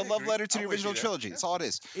letter. It's a love letter to the original trilogy. That's all it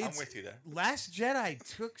is. I'm with you there. Last Jedi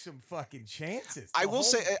took some fucking chances. I will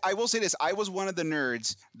say this. I was one of the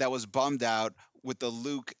nerds that was bummed out with the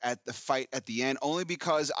Luke at the fight at the end, only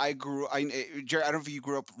because Jerry, I don't know if you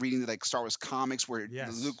grew up reading like Star Wars comics where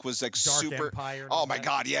Luke was like Dark super. Empire Oh my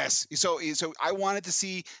God, yes. So I wanted to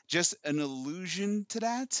see just an allusion to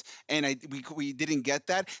that, and we didn't get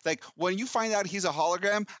that. Like when you find out he's a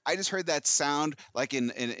hologram, I just heard that sound like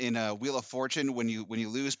in a Wheel of Fortune when you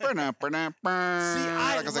lose. See,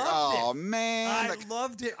 I was like, oh man, I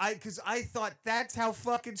loved it. Because I thought that's how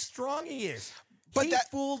fucking strong he is. But he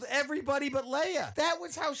fooled everybody but Leia. That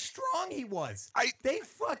was how strong he was.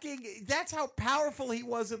 That's how powerful he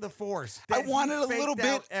was in the Force. I wanted a little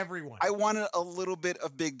bit. Everyone. I wanted a little bit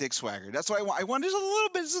of big dick swagger. That's what I want. I wanted just a little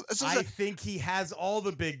bit. I think he has all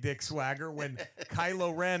the big dick swagger when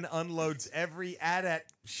Kylo Ren unloads every AT-AT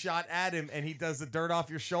shot at him and he does the dirt off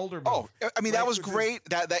your shoulder move. Oh, I mean, that was great.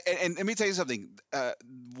 And let me tell you something.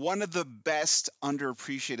 One of the best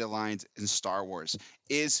underappreciated lines in Star Wars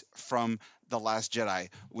is from The Last Jedi,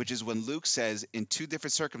 which is when Luke says in two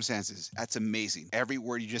different circumstances, that's amazing. Every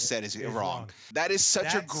word you just said is wrong. That is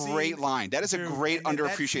such a great line. That is a great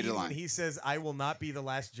underappreciated line. When he says, I will not be the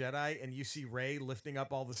last Jedi, and you see Rey lifting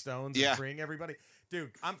up all the stones and freeing everybody.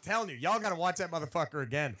 Dude, I'm telling you, y'all got to watch that motherfucker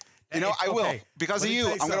again. I will. Because of you,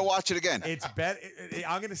 I'm going to watch it again. It's better.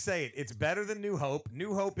 I'm going to say it. It's better than New Hope.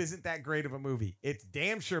 New Hope isn't that great of a movie. It's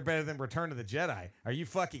damn sure better than Return of the Jedi. Are you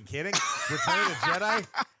fucking kidding? Return of the Jedi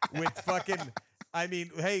with fucking... I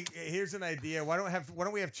mean, hey, here's an idea. Why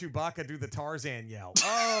don't we have Chewbacca do the Tarzan yell?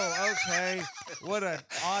 Oh, okay. What an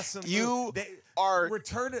awesome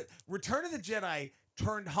Return of the Jedi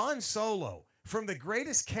turned Han Solo from the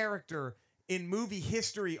greatest character in movie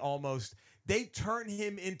history almost. They turn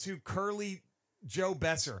him into Curly Joe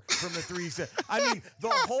Besser from the 3 set. I mean, the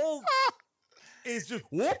whole is just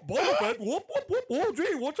whoop, Boba Fett, whoop, whoop, whoop, oh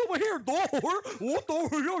gee, what's over here?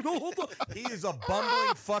 He is a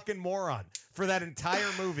bumbling fucking moron for that entire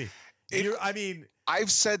movie.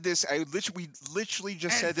 I've said this. We literally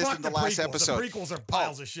just said this in the last episode. The prequels are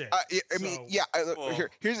piles of shit.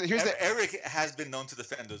 Here's Eric has been known to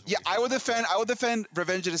defend those movies. Yeah, I would defend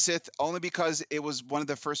Revenge of the Sith only because it was one of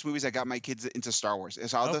the first movies that got my kids into Star Wars.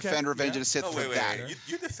 So I'll defend Revenge of the Sith for that.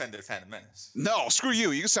 You defended Phantom Menace. No, screw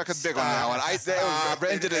you. You can suck a big on that one.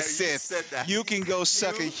 Revenge of the Sith. You can go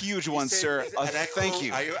suck a huge one, sir. Thank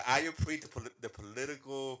you. Are you pre the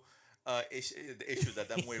political? The issues that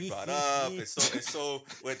movie brought up. It's so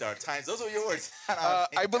with our times. Those are your words.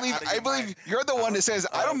 I believe you're the one that says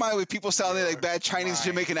I don't mind with people sounding like bad Chinese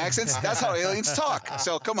Jamaican accents. That's how aliens talk.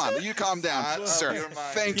 So come on, you calm down, sir.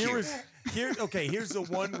 Thank you. Here's the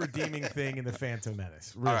one redeeming thing in the Phantom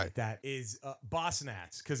Menace. Really, that is Boss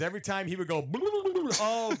Nass. Because every time he would go,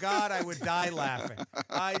 oh God, I would die laughing.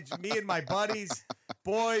 Me and my buddies,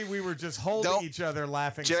 boy, we were just holding each other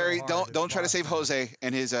laughing. Jerry, so hard don't try to save Jose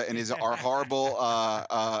and his our horrible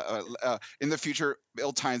in the future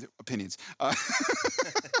ill-timed opinions.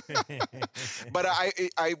 But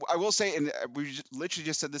I will say, and we literally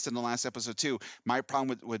just said this in the last episode too. My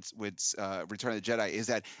problem with Return of the Jedi is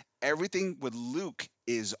that everything with Luke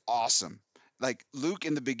is awesome. Like Luke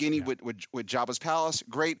in the beginning with Jabba's palace,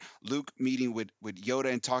 great. Luke meeting with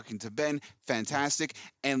Yoda and talking to Ben, fantastic.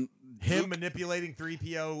 And him manipulating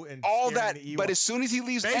 3PO and all that. But as soon as he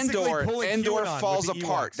leaves Endor falls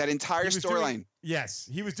apart. That entire storyline. Yes,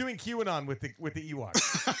 he was doing QAnon with the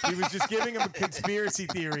Ewoks. He was just giving him a conspiracy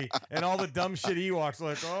theory, and all the dumb shit Ewoks were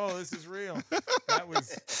like, "Oh, this is real." That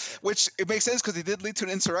was, which it makes sense because it did lead to an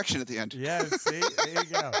insurrection at the end. Yeah, see, there you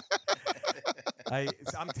go.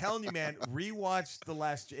 I'm telling you, man, rewatch The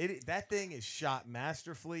Last. That thing is shot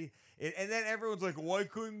masterfully. And then everyone's like, why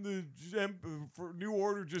couldn't the New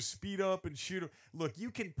Order just speed up and shoot him? Look, you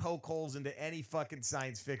can poke holes into any fucking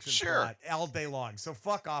science fiction plot all day long. So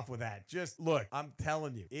fuck off with that. Just look, I'm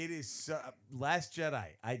telling you, it is Last Jedi.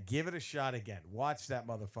 I give it a shot again. Watch that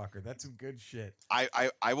motherfucker. That's some good shit. I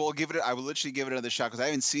will literally give it another shot because I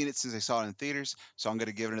haven't seen it since I saw it in theaters. So I'm going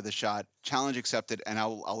to give it another shot. Challenge accepted, and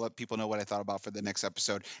I'll let people know what I thought about for the the next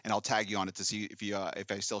episode, and I'll tag you on it to see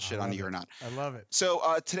if I still shit on you or not. I love it. So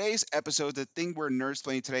today's episode, the thing we're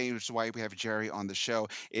nerd-splaining today, which is why we have Jerry on the show,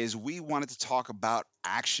 is we wanted to talk about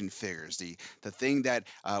action figures, the thing that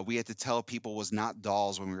we had to tell people was not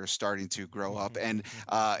dolls when we were starting to grow up, and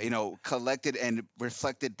collected and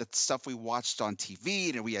reflected the stuff we watched on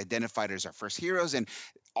TV, and we identified as our first heroes, and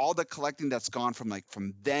all the collecting that's gone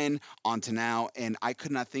from then on to now, and I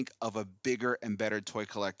could not think of a bigger and better toy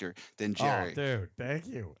collector than Jerry. Oh, dude, thank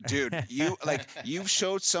you. Dude, you've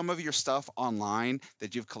showed some of your stuff online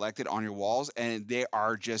that you've collected on your walls, and they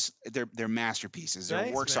are just they're masterpieces.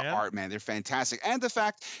 They're works of art, man. They're fantastic. And the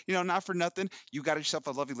fact, not for nothing, you got yourself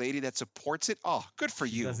a lovely lady that supports it. Oh, good for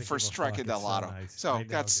you for striking the lotto. So, nice. So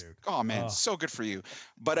that's so good for you.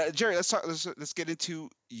 But Jerry, let's get into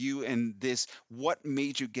you and this. What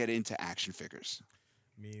made you get into action figures?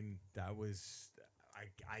 I mean,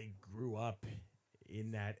 I grew up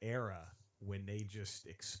in that era when they just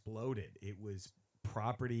exploded. It was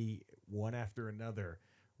property one after another,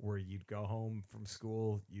 where you'd go home from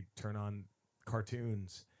school, you'd turn on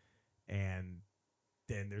cartoons, and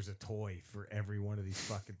then there's a toy for every one of these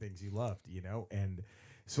fucking things you loved, And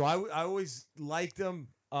so I always liked them.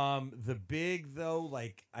 The big, though,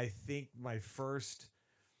 I think my first,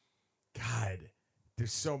 God,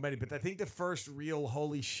 there's so many, but I think the first real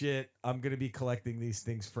holy shit, I'm going to be collecting these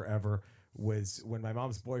things forever, was when my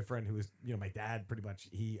mom's boyfriend, who was, my dad pretty much,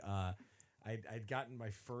 I'd gotten my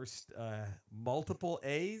first multiple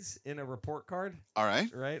A's in a report card. All right.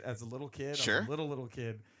 Right. As a little kid. Sure. I was a little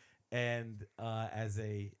kid. And as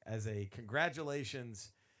a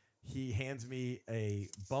congratulations, he hands me a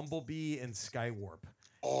Bumblebee and Skywarp.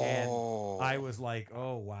 Oh. And I was like,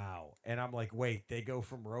 oh, wow. And I'm like, wait, they go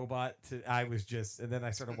from robot to, and then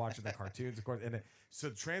I started watching the cartoons, of course. So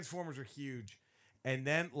the Transformers are huge. And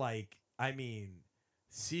then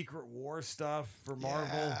Secret War stuff for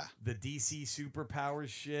Marvel, the DC superpowers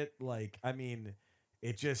shit.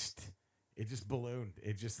 It just ballooned.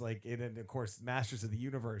 It just and of course, Masters of the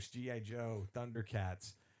Universe, G.I. Joe,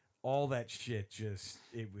 Thundercats, all that shit.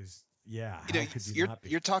 It was. Yeah,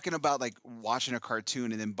 you're talking about watching a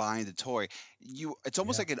cartoon and then buying the toy. It's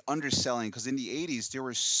almost like an underselling, because in the 80s there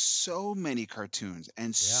were so many cartoons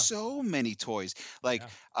and so many toys.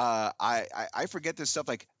 I forget this stuff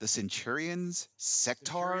like the Centurions, Sectars.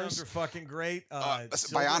 Centurions are fucking great.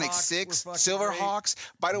 Bionic Six, Silverhawks.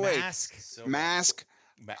 By the way, Mask.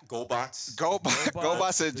 GoBots.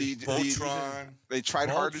 GoBots. Voltron. They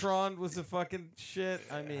tried hard. Voltron was the fucking shit.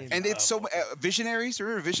 I mean, and it's so Visionaries.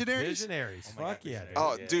 Remember Visionaries? Visionaries. Fuck yeah.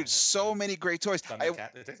 Dude, so many great toys.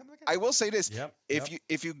 I will say this: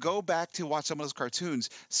 if you go back to watch some of those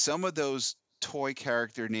cartoons, some of those toy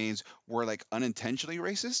character names were unintentionally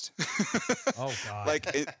racist. Oh god.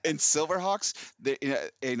 In Silverhawks,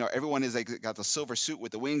 everyone is got the silver suit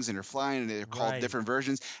with the wings and they're flying and they're called different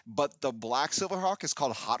versions. But the black Silverhawk is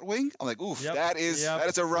called Hot Wing. I'm like, oof, that is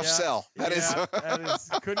a rough sell. That is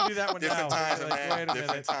couldn't do that one different now. Times, man. Wait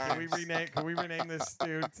a minute. Can we rename this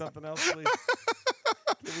dude something else, please?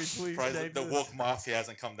 Can we please name the this? woke mafia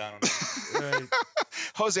hasn't come down on it. Right.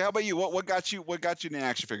 Jose, how about you? What got you into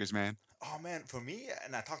action figures, man? Oh man, for me,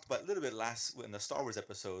 and I talked about a little bit last in the Star Wars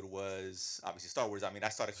episode, was obviously Star Wars. I mean, I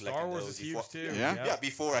started collecting Star Wars those is before. huge too. Yeah.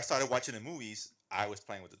 Before I started watching the movies, I was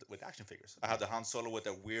playing with action figures. I had the Han Solo with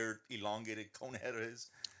the weird elongated cone head of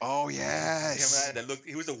his. Oh yes.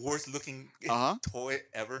 He was the worst looking toy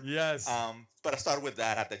ever. Yes. But I started with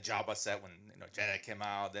that. I had the Jabba set when Jedi came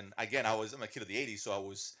out. Then again, I'm a kid of the '80s, so I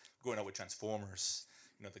was growing up with Transformers.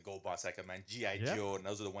 The GoBots, G.I. Joe, and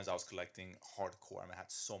those are the ones I was collecting hardcore. I had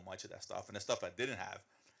so much of that stuff. And the stuff I didn't have,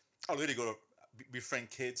 I literally go to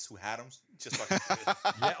befriend kids who had them, just fucking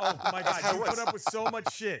Yeah, oh my God, you put up with so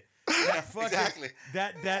much shit. Exactly.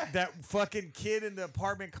 That fucking kid in the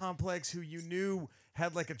apartment complex who you knew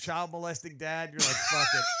had a child molesting dad. You're like, fuck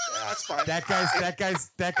it. Yeah, that's fine. That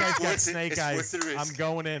guy's got snake eyes. Worth the risk. I'm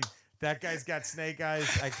going in. That guy's got snake eyes.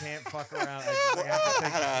 I can't fuck around. I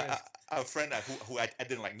had a friend who I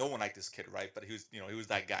didn't like. No one liked this kid, right? But he was, he was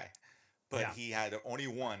that guy. But he had the only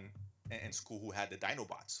one in school who had the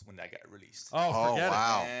Dinobots when that got released. Oh, forget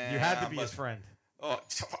wow. it. You had to be his friend. Oh,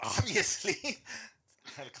 obviously.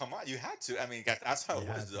 Come on, you had to. I mean, that's how it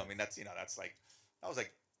was, though. I mean, that was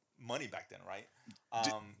money back then, right?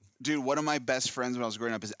 Dude, one of my best friends when I was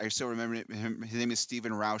growing up, I still remember him. His name is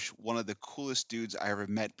Steven Rausch, one of the coolest dudes I ever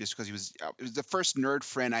met, just because it was the first nerd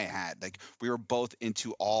friend I had. Like we were both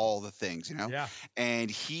into all the things, you know. Yeah.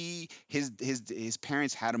 And his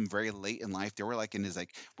parents had him very late in life. They were like in his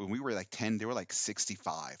like when we were like 10, they were like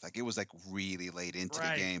 65. Like it was like really late into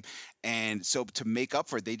the game. And so to make up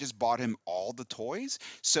for it, they just bought him all the toys.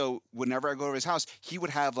 So whenever I go to his house, he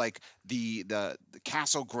would have like the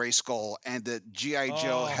Castle Grayskull and the G.I.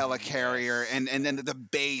 Joe helicarrier and then the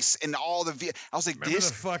base and all the I was like, remember this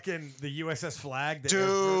the USS Flag,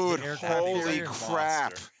 dude, the holy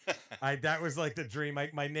crap. That was like the dream.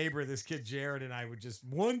 My neighbor, this kid Jared, and I would just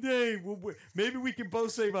one day maybe we can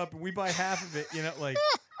both save up and we buy half of it, you know, like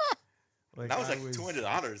that was like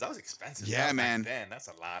 $200. That was expensive. Yeah, man. Then that's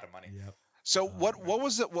a lot of money. Yep. So what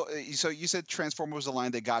was it? So you said Transformers was the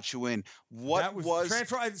line that got you in. What was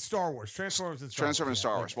Star Wars? Transformers and Star Wars. Transformers and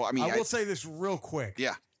Star Wars. Well, I mean, I will say this real quick.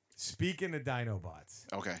 Yeah. Speaking of Dinobots.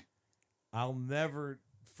 Okay. I'll never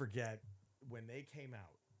forget when they came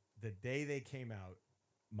out. The day they came out,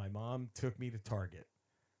 my mom took me to Target,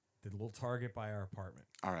 the little Target by our apartment.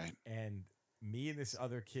 All right. And me and this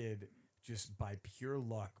other kid, just by pure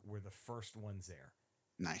luck, were the first ones there.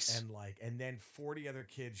 Nice. And then 40 other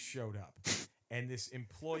kids showed up. And this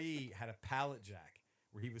employee had a pallet jack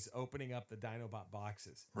where he was opening up the Dinobot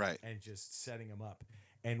boxes. Right. And just setting them up.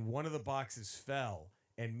 And one of the boxes fell,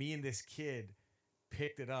 and me and this kid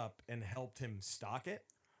picked it up and helped him stock it.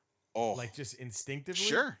 Oh. Like just instinctively.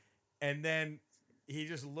 Sure. And then he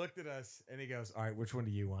just looked at us and he goes, "All right, which one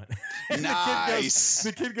do you want?" Nice.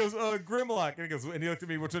 The kid goes, Grimlock. And he looked at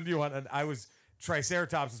me, "Which one do you want?" And I was,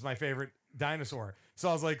 Triceratops is my favorite dinosaur. So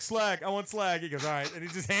I was like, "Slag, I want Slag." He goes, "All right." And he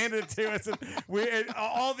just handed it to us. And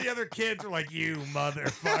all the other kids were like, "You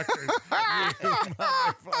motherfuckers. You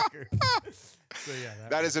motherfuckers." So yeah,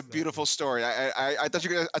 that is a beautiful story. I thought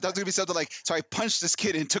you were gonna be something like, so I punched this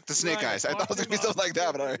kid and took the snake eyes. I thought it was gonna be something like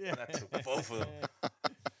that, but all right. Yeah. That took both of them.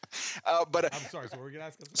 But I'm sorry. So we're gonna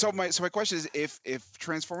ask. So my question is, if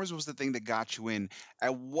Transformers was the thing that got you in,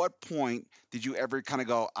 at what point did you ever kind of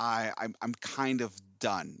go, I'm kind of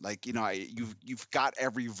done? Like, you know, you've got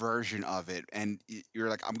every version of it, and you're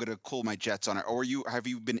like, I'm gonna cool my jets on it, or have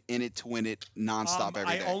you been in it to win it nonstop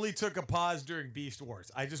every day? I only took a pause during Beast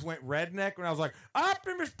Wars. I just went redneck when I was like,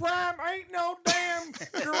 Optimus Prime ain't no damn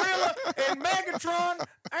gorilla, and Megatron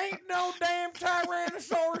ain't no damn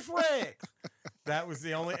Tyrannosaurus Rex. That was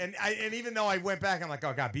the only, and even though I went back, I'm like,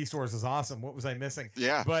 oh god, Beast Wars is awesome. What was I missing?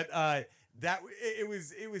 Yeah. But it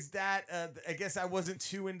was that. I guess I wasn't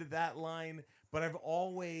too into that line, but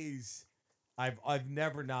I've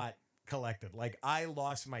never not collected. Like I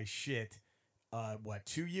lost my shit.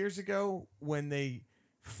 2 years ago when they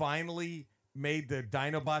finally made the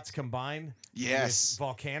Dinobots combine. Yes. With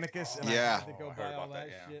Volcanicus. And yeah. I had to go buy all that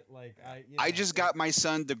shit. Like I just got my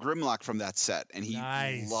son the Grimlock from that set, and he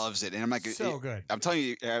loves it. And I'm like, so good. I'm telling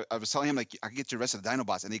you, I was telling him like, I can get you the rest of the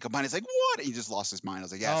Dinobots, and they combine. It's like, what? And he just lost his mind. I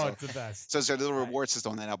was like, yeah. It's the best. So there's a little reward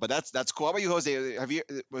system on that now, but that's cool. How about you, Jose?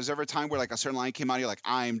 Was there ever a time where like a certain line came out, and you're like,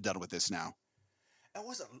 I'm done with this now? It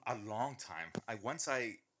was a long time. Once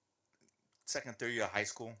second, third year of high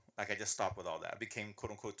school, like I just stopped with all that. I became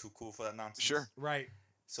quote unquote too cool for that nonsense. Sure. Right.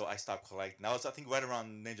 So I stopped collecting. That was, I think, right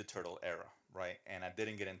around Ninja Turtle era, right? And I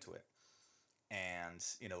didn't get into it. And,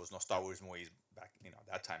 you know, there was no Star Wars movies back, you know,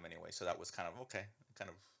 that time anyway. So that was kind of okay. Kind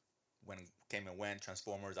of when it came and went.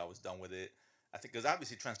 Transformers, I was done with it. I think, because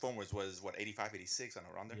obviously Transformers was, 85, 86, and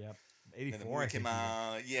around there? Yep. 84, then the movie came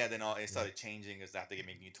out. Yeah, then it started changing because they have to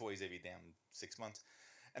make new toys every damn 6 months.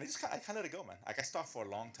 And I kind of let it go, man. Like, I stopped for a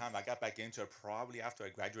long time. I got back into it probably after I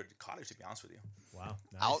graduated college, to be honest with you. Wow.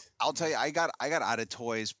 Nice. I'll tell you, I got out of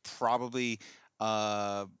toys probably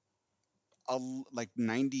like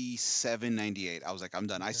 97, 98. I was like, I'm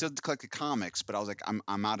done. I still collected comics, but I was like,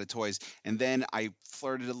 I'm out of toys. And then I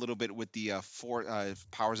flirted a little bit with the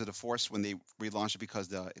Powers of the Force when they relaunched it, because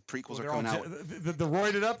the prequels are coming out. The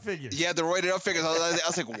roided up figures. Yeah, the roided up figures. I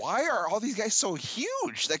was like, why are all these guys so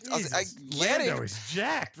huge? Like, I get Lando it. is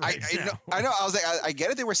jacked right now. I know. I was like, I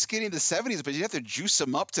get it. They were skinny in the 70s, but you have to juice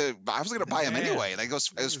them up to. I was going to buy them anyway. Like, it was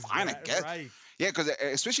fine. I guess. Right. Yeah, because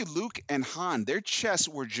especially Luke and Han, their chests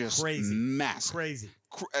were just massive. Crazy.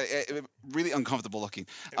 Really uncomfortable looking.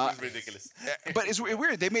 It was ridiculous. But it's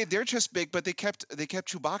weird. They made their chest big, but they kept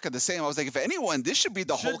Chewbacca the same. I was like, if anyone, this should be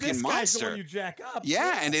the hulking monster. This guy's the one you jack up.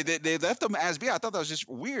 Yeah, and they left them as be. I thought that was just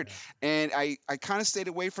weird. And I kind of stayed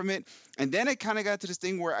away from it. And then it kind of got to this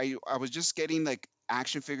thing where I was just getting like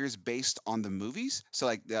action figures based on the movies. So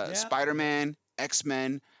like Spider-Man,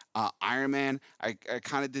 X-Men, Iron Man. I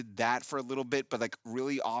kind of did that for a little bit, but like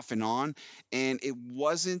really off and on. And it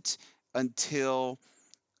wasn't until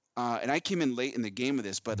and I came in late in the game of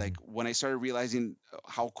this, but like when I started realizing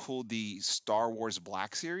how cool the Star Wars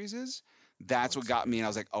Black series is, that's what got me. And I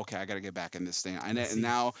was like, okay, I got to get back in this thing. And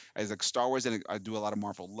now I was like Star Wars, and I do a lot of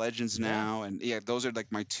Marvel Legends now. And yeah, those are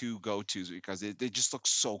like my two go-tos because they just look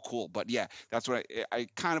so cool. But yeah, that's what I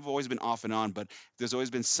kind of always been off and on, but there's always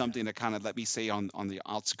been something to kind of let me say on the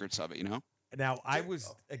outskirts of it, you know? Now, I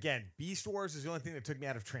was, again, Beast Wars is the only thing that took me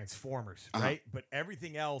out of Transformers, right? But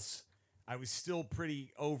everything else, I was still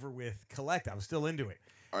pretty over with Collect. I was still into it.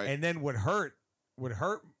 Right. And then what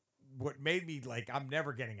made me like, I'm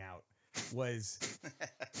never getting out was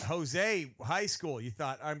Jose, high school. You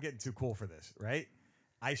thought, I'm getting too cool for this, right?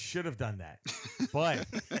 I should have done that. But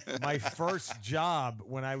my first job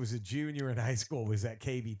when I was a junior in high school was at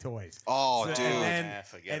KB Toys. Oh, dude.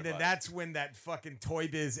 And then that's when that fucking Toy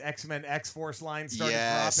Biz X-Men X-Force line started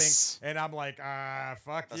dropping. And I'm like,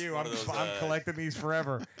 fuck that's you. I'm collecting these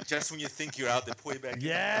forever. Just when you think you're out, they pull you back.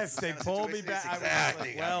 Yes, they pulled me back. Exactly. I was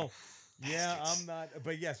like, well, yeah, I'm not.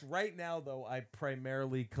 But yes, right now, though, I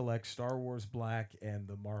primarily collect Star Wars Black and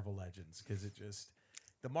the Marvel Legends because it just...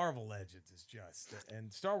 The Marvel Legends is just,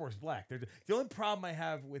 and Star Wars Black. The only problem I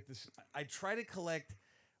have with this, I try to collect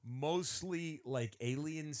mostly like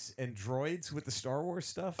aliens and droids with the Star Wars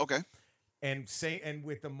stuff. Okay. And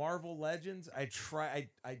with the Marvel Legends, I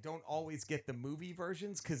don't always get the movie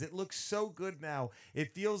versions because it looks so good now.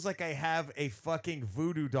 It feels like I have a fucking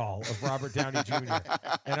voodoo doll of Robert Downey Jr.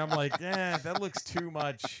 And I'm like, that looks too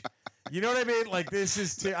much. You know what I mean? Like, this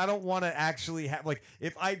is too... I don't want to actually have... Like,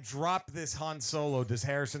 if I drop this Han Solo, does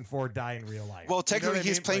Harrison Ford die in real life? Well, technically,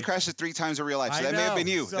 he's plane crashed 3 times in real life, so that may have been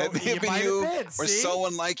you. So that may have been you or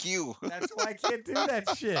someone like you. That's why I can't do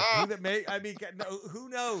that shit. Who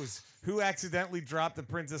knows who accidentally dropped the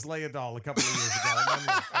Princess Leia doll a couple of years ago?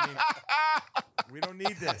 I mean, we don't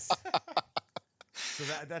need this. So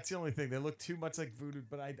that's the only thing. They look too much like voodoo,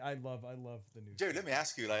 but I love the new. Jerry, let me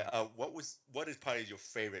ask you, like, what is probably your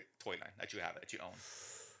favorite toy line that you have that you own?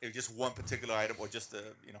 Is it just one particular item, or just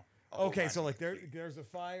Okay, so like there's a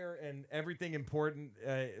fire and everything important,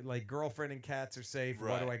 like girlfriend and cats are safe.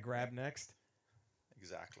 Right. What do I grab next?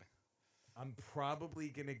 Exactly. I'm probably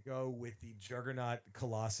gonna go with the Juggernaut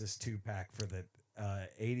Colossus 2-pack for the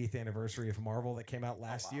 80th anniversary of Marvel that came out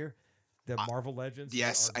last year. The Marvel Legends.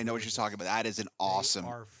 Yes, I know what you're talking about. That is an awesome.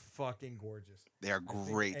 They are fucking gorgeous. They are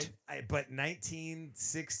great. But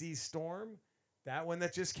 1960s Storm, that one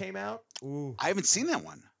that just came out. Ooh, I haven't seen that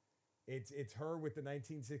one. It's her with the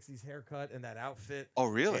 1960s haircut and that outfit. Oh,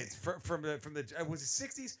 really? It's from the was it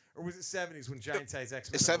 60s or was it 70s when Giant Size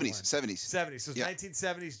X-Men? It's 70s. So it's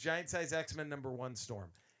 1970s Giant Size X-Men #1 Storm.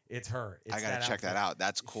 It's her. It's I gotta check that out.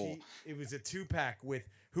 That's cool. It was a 2-pack with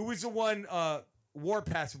who was the one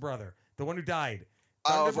Warpath's brother. The one who died.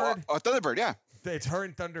 Thunderbird? Thunderbird, yeah. It's her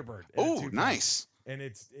and Thunderbird. Oh, nice. And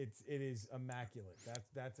it is immaculate.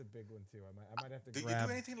 That's a big one too. I might have to. Do you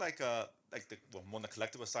do anything like the on the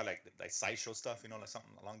collectible side, like sideshow stuff? Like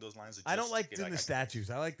something along those lines. I don't like doing the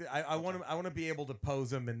statues. I like I want to be able to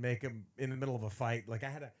pose them and make them in the middle of a fight. Like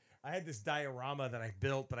I had this diorama that I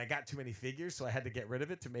built, but I got too many figures, so I had to get rid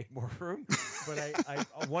of it to make more room. But I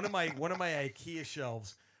one of my IKEA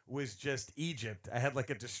shelves was just Egypt. I had like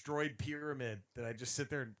a destroyed pyramid that I just sit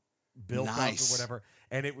there and built up or whatever,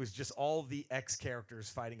 and it was just all the X characters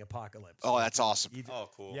fighting Apocalypse. Oh, that's awesome. Egypt. Oh,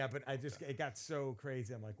 cool. Yeah, but it got so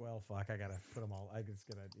crazy. I'm like, well, fuck, I gotta put them all. I just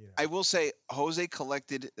gotta, I will say, Jose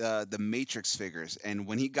collected the Matrix figures, and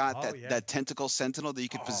when he got that tentacle sentinel that you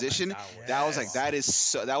could position, that was like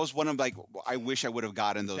that was one of like I wish I would have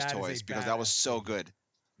gotten those toys because that was so good.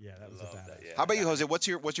 Yeah, that was a badass. How about you, Jose? What's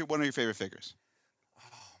your one of your favorite figures?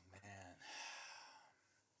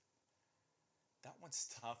 It's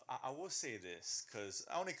tough. I will say this because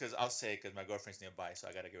my girlfriend's nearby, so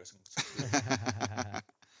I gotta give her some.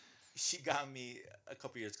 She got me a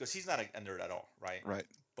couple years because she's not a nerd at all, right? Right.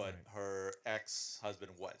 But her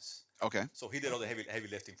ex-husband was. Okay. So he did all the heavy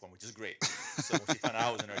lifting for me, which is great. So when she found out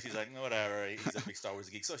I was a nerd, she's like, no, whatever. He's a big Star Wars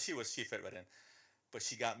geek. So she fit right in. But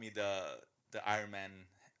she got me the Iron Man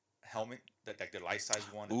helmet, the life size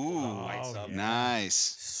one. Ooh, lights up. Nice.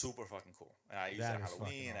 Super fucking cool. And I use it at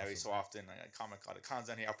Halloween and every so often. I Comic Con, the cons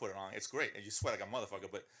down here, I put it on. It's great. And you sweat like a motherfucker.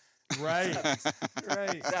 But right.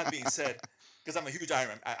 That being said, because I'm a huge Iron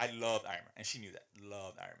Man, I love Iron Man, and she knew that.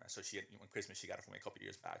 Loved Iron Man. So on Christmas she got it for me a couple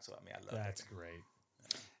years back. So I love it. That's great.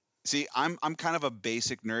 See, I'm kind of a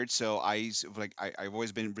basic nerd, so I've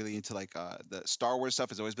always been really into like the Star Wars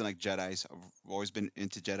stuff. Has always been like Jedi's. I've always been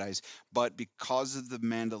into Jedi's, but because of the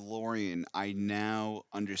Mandalorian, I now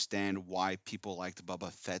understand why people liked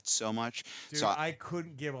Boba Fett so much. Dude, so I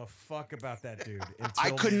couldn't give a fuck about that dude.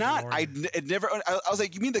 I could not. It never. I was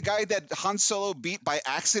like, you mean the guy that Han Solo beat by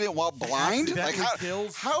accident while blind? Like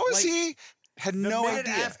how is he? Had no idea. The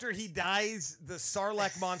minute after he dies, the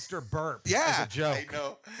Sarlacc monster burps. Yeah, as a joke. I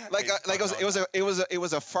know. It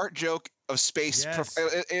was a fart joke of space. Yes.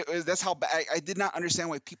 That's how bad. I did not understand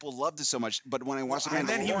why people loved it so much. But when I watched The Mandalorian, and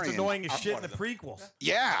then he was annoying as shit in the prequels.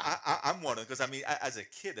 Yeah, I'm one of them because I mean, as a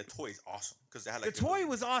kid, the toy is awesome because they had like the toy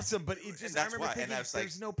was awesome, but it just I remember thinking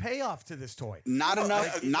there's no payoff to this toy. Not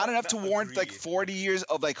enough to warrant like 40 years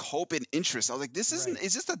of like hope and interest. I was like, this isn't.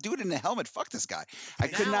 Is this a dude in a helmet? Fuck this guy. I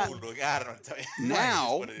could not. I don't know what to tell you.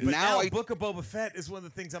 Now, Book of Boba Fett is one of the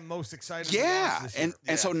things I'm most excited. Yeah,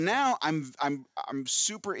 and so now I'm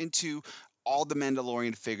super into all the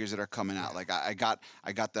Mandalorian figures that are coming out. Like I got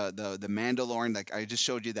the Mandalorian. Like I just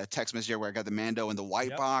showed you that text message where I got the Mando in the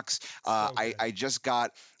white box. I just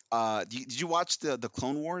got. Did you watch the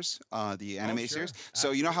Clone Wars, the anime series?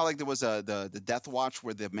 So you know how like there was the Death Watch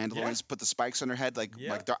where the Mandalorians put the spikes on their head, like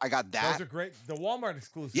I got that. Those are great. The Walmart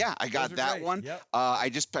exclusive. Yeah, I got that one. Yep. I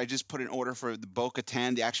just put an order for the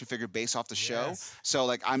Bo-Katan, the action figure based off the show. So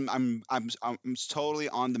like I'm totally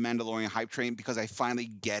on the Mandalorian hype train because I finally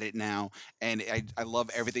get it now, and I love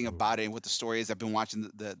everything about it and what the story is. I've been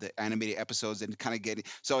watching the animated episodes and kind of getting.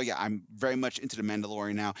 So yeah, I'm very much into the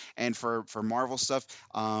Mandalorian now, and for Marvel stuff.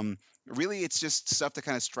 Really, it's just stuff that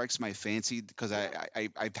kind of strikes my fancy because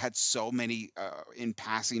I've had so many in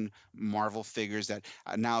passing Marvel figures that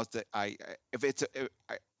now that I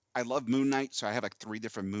love Moon Knight, so I have like 3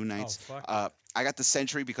 different Moon Knights. I got the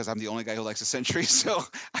Sentry because I'm the only guy who likes the Sentry, so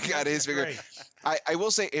I got his figure. I will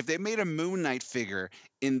say if they made a Moon Knight figure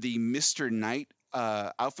in the Mr. Knight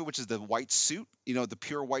outfit, which is the white suit, the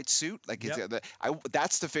pure white suit, like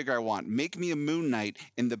that's the figure I want. Make me a Moon Knight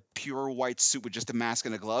in the pure white suit with just a mask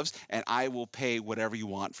and the gloves, and I will pay whatever you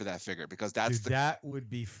want for that figure because that would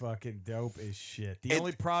be fucking dope as shit. The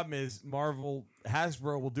only problem is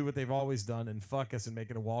Hasbro will do what they've always done and fuck us and make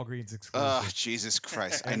it a Walgreens exclusive. Oh, Jesus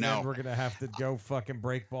Christ. I know. Then we're gonna have to go fucking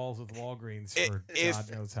break balls with Walgreens for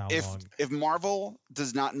God knows how long. If Marvel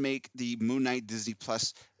does not make the Moon Knight Disney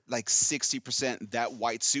Plus like 60% that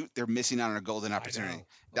white suit, they're missing out on a golden opportunity.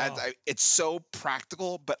 It's so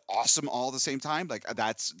practical but awesome all at the same time. Like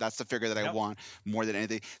that's the figure that I want more than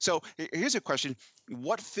anything. So here's a question: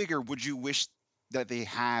 what figure would you wish that they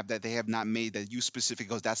have not made that you specifically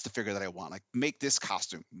goes, that's the figure that I want? Like make this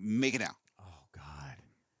costume, make it now. Oh God,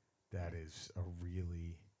 that is a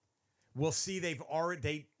really. Well, see, they've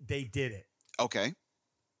already they did it. Okay,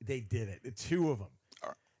 they did it. The 2 of them.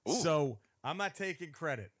 So I'm not taking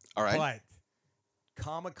credit. All right. But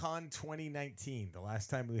Comic-Con 2019, the last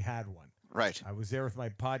time we had one. Right. I was there with my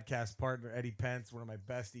podcast partner, Eddie Pence, one of my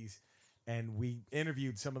besties, and we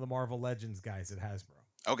interviewed some of the Marvel Legends guys at Hasbro.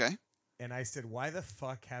 Okay. And I said, why the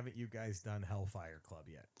fuck haven't you guys done Hellfire Club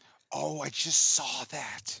yet? Oh, I just saw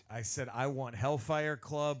that. I said, I want Hellfire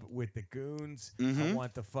Club with the goons. Mm-hmm. I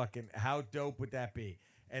want the fucking, how dope would that be?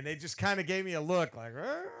 And they just kind of gave me a look like,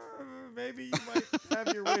 maybe you might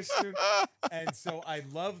have your wish soon. And so I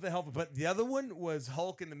love the help. But the other one was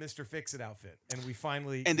Hulk in the Mr. Fix-It outfit. And we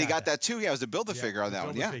finally they got that too. Yeah, it was the Build-A-Figure on that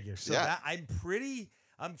one. Yeah. Figure. So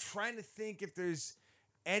I'm trying to think if there's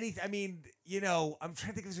anything. I mean, I'm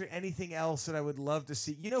trying to think if there's anything else that I would love to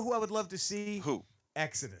see. You know who I would love to see? Who?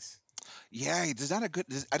 Exodus. Yeah, there's not a good.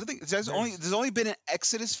 I don't think there's only been an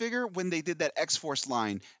Exodus figure when they did that X-Force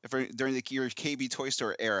line during the KB Toy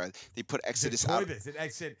Store era. They put Exodus out.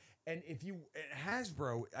 And if you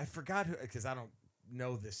Hasbro, I forgot who, because I don't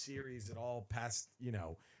know the series at all past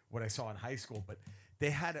what I saw in high school, but they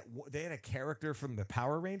had a character from the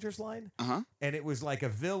Power Rangers line, and it was like a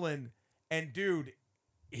villain, and dude.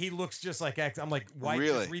 He looks just like X. I'm like, why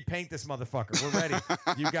just repaint this motherfucker? We're ready.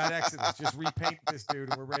 You got Exodus. Just repaint this dude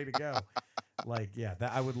and we're ready to go. Like, yeah,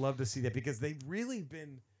 I would love to see that because they've really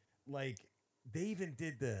been like, they even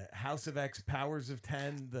did the House of X Powers of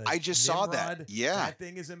 10. I just saw that. Yeah. That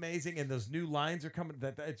thing is amazing. And those new lines are coming.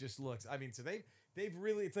 That it just looks, I mean, so they've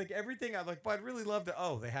really, it's like everything I like, but I'd really love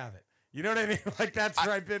to, they have it. You know what I mean? Like that's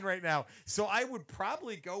where I've been right now. So I would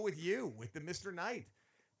probably go with you with the Mr. Knight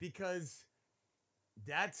because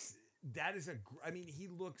that is he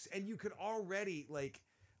looks, and you could already like,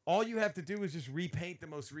 all you have to do is just repaint the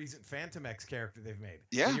most recent Phantom X character they've made.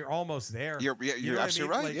 Yeah. And you're almost there. You're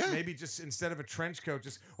absolutely right. Like, yeah. Maybe just instead of a trench coat,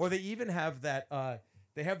 or they even have that,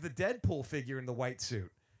 they have the Deadpool figure in the white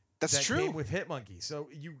suit. That's that true. came with Hitmonkey. So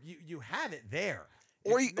you have it there.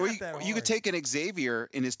 Or It's you, or not you, that or you could hard. take an Xavier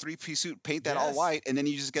in his 3-piece suit, paint that all Yes. white, and then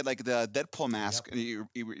you just get like the Deadpool mask, Yep.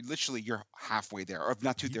 and literally you're halfway there, or if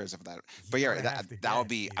not 2/3 of that. But you yeah, have to that would get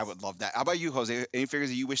be. I is- would love that. How about you, Jose? Any figures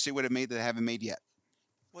that you wish they would have made that they haven't made yet?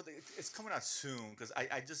 Well, it's coming out soon because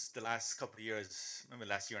I just the last couple of years, maybe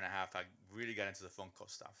last year and a half, I really got into the Funko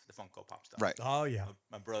stuff, the Funko Pop stuff. Right. Oh yeah.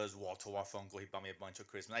 My brother's wall-to-wall Funko. He bought me a bunch of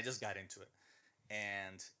Christmas. I just got into it,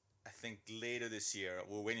 and I think later this year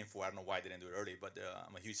we're waiting for. I don't know why they didn't do it early, but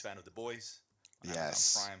I'm a huge fan of The Boys. On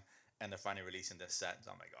Yes. Amazon Prime, and they're finally releasing the set.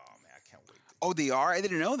 So I'm like, oh man, I can't wait. Oh, they are. I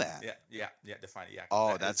didn't know that. Yeah. They're finally. Yeah.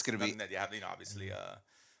 Oh, That that's is gonna be- nothing that you have. Obviously,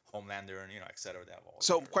 Homelander and et cetera. They have all.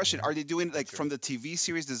 So, their- question: Yeah. Are they doing it like Sure. from the TV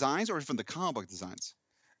series designs or from the comic book designs?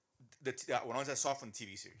 When I saw from the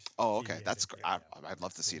TV series. Oh, okay. Yeah, That's. yeah, I'd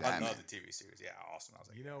love to see I that. love Man. the TV series. Yeah, awesome. I was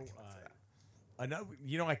like, You I know, can't wait for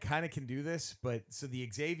that. I kind of can do this, but so the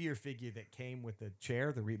Xavier figure that came with the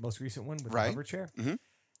chair, the most recent one with Right. the hover chair. Mhm.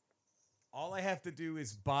 All I have to do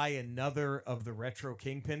is buy another of the retro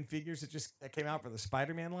Kingpin figures that came out for the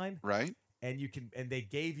Spider-Man line, Right. and they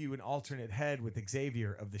gave you an alternate head with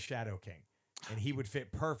Xavier of the Shadow King, and he would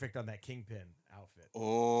fit perfect on that Kingpin outfit.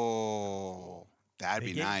 Oh, that'd They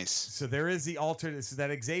be gave- nice. So there is the alternate. So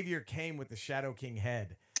that Xavier came with the Shadow King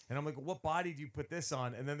head, and I'm like, what body do you put this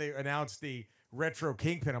on? And then they announced the retro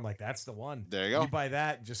Kingpin. I'm like, that's the one. There you go. You buy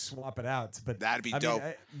that and just swap it out. But That'd be I dope.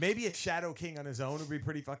 mean, maybe a Shadow King on his own would be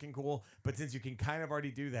pretty fucking cool. But since you can kind of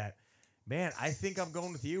already do that, man, I think I'm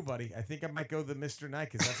going with you, buddy. I think I might go the Mr.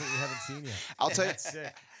 Knight because that's what we haven't seen yet. I'll tell you. That's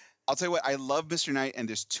sick. I'll tell you what, I love Mr. Knight, and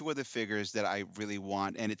there's two other figures that I really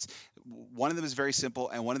want, and it's one of them is very simple,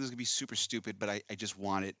 and one of them is gonna be super stupid, but I just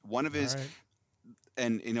want it. One of his, All right.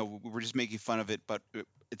 and we're just making fun of it, but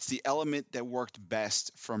it's the element that worked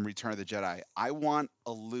best from Return of the Jedi. I want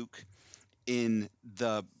a Luke in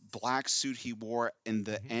the black suit he wore in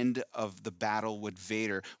the end of the battle with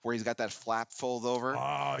Vader, where he's got that flap fold over.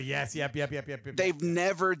 Oh yes, yep. They've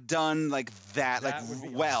never done like that, That would be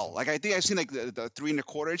well. awesome. Like I think I've seen like the 3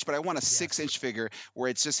 1/4 inch, but I want a 6 inch figure where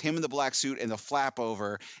it's just him in the black suit and the flap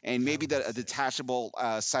over, and maybe would be a sick. detachable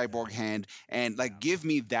cyborg hand, and like give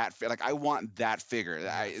me that. Like I want that figure.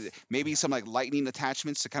 Maybe some like lightning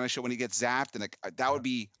attachments to kind of show when he gets zapped, and like that would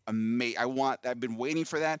be amazing. I've been waiting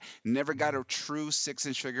for that. Never got a true 6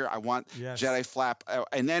 inch figure. I want Yes. Jedi flap,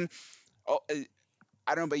 and then.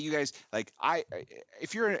 I don't know about you guys. Like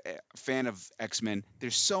if you're a fan of X-Men,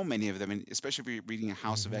 there's so many of them, and especially if you're reading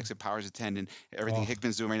House of X and Powers of 10 and everything Oh.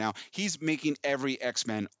 Hickman's doing right now, he's making every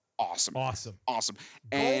X-Men awesome, Awesome. awesome.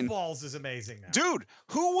 Gold And Balls is amazing now. dude,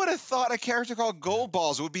 who would have thought a character called Gold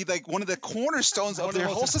Balls would be like one of the cornerstones One of the their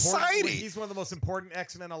most whole important- society? He's one of the most important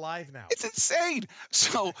X-Men alive now. It's insane.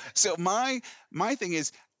 So my thing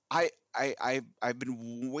is I've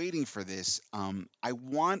been waiting for this. I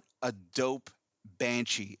want a dope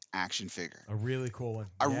Banshee action figure. A really cool one.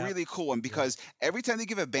 A Yeah. really cool one because every time they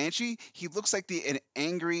give a Banshee, he looks like an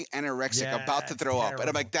angry anorexic Yeah, about to it's throw up, and I'm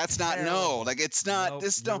terrible. like, that's not Terrible. like it's not Nope,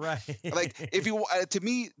 this you're no. right. Like if you to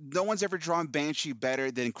me, no one's ever drawn Banshee better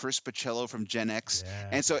than Chris Pacello from Gen X. Yeah.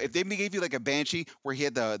 And so if they gave you like a Banshee where he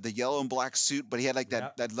had the yellow and black suit, but he had like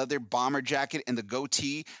that leather bomber jacket and the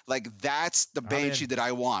goatee, like that's the Banshee that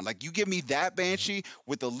I want. Like you give me that Banshee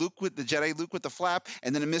with the Jedi Luke with the flap,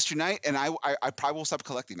 and then a Mr. Knight, and I probably will stop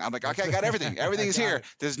collecting. I'm like, okay, I got everything. Everything is Got here. it.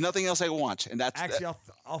 There's nothing else I want, and that's Actually,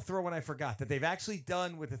 I'll throw one I forgot that they've actually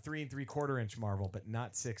done with a 3 3/4 inch Marvel, but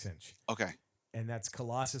not 6 inch, okay. and that's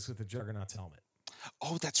Colossus with the Juggernaut's helmet.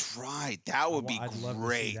 Oh, that's right. That would be I'd love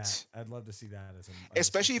great. To see that. I'd love to see that as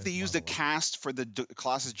Especially if they 6 use inch the Marvel. cast for the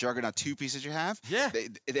Colossus Juggernaut 2 pieces you have. Yeah.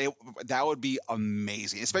 That would be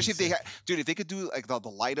amazing. Especially if they dude, if they could do like the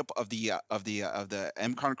light up of the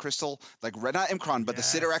Mcron crystal, like red, not Mcron, but the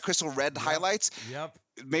Yes. Sidorak crystal red highlights. Yep.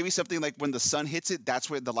 Maybe something like when the sun hits it,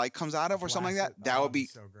 that's where the light comes out of, or something like that. Blast it. That Oh, would be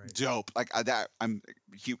so great. dope. Like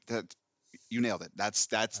you nailed it. That's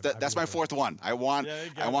I my would. fourth one. I want Yeah, there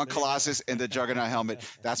you go. I want There you go. Colossus in the Juggernaut helmet.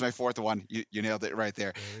 That's my fourth one. You nailed it right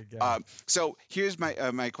there. There you go. So here's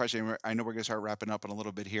my question. I know we're gonna start wrapping up in a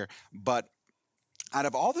little bit here, but out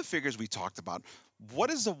of all the figures we talked about, what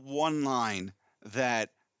is the one line that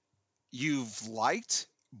you've liked,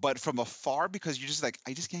 but from afar because you're just like,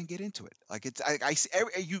 I just can't get into it. Like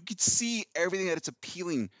you could see everything that it's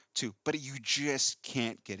appealing to, but you just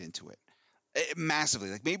can't get into it. Massively.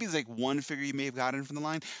 Like maybe there's like one figure you may have gotten from the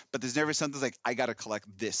line, but there's never something like I gotta collect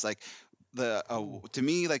this. Like to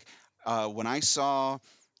me, like when I saw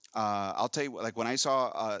I'll tell you, like when I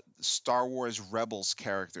saw Star Wars Rebels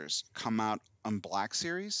characters come out on Black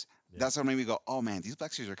Series, That's what made me go, oh man, these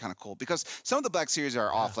Black Series are kind of cool, because some of the Black Series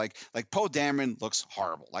are off. Like Poe Dameron looks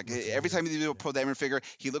horrible. Like every time you do a Poe Dameron figure,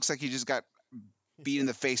 he looks like he just got beat in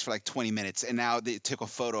the face for like 20 minutes, and now they took a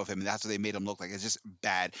photo of him, and that's what they made him look like. It's just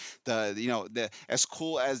bad. The as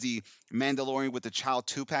cool as the Mandalorian with the Child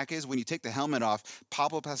 2-pack is, when you take the helmet off,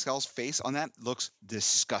 Pablo Pascal's face on that looks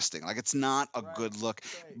disgusting. Like, it's not a good look.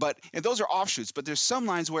 But and those are offshoots, but there's some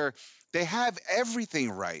lines where they have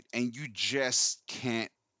everything right and you just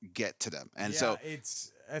can't get to them. And so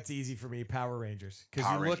that's easy for me. Power Rangers, because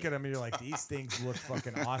you look at them and you're like, these things look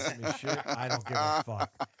fucking awesome as shit. I don't give a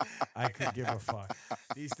fuck. I could give a fuck.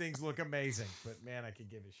 These things look amazing, but man, I could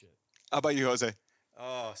give a shit. How about you, Jose?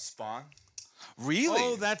 Spawn. Really?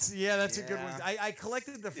 Oh, that's a good one. I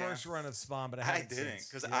collected the first run of Spawn, but I didn't,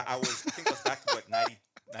 because I think I was back to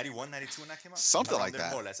 91, 92 when that came out. Something like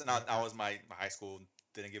that. More or less. And I was my high school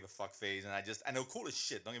didn't give a fuck phase, and I know cool as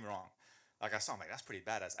shit. Don't get me wrong. Like, I saw, I'm like, that's pretty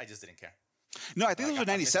badass. I just didn't care. No, I think those were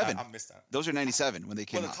 97. I missed that. Those are 97 when they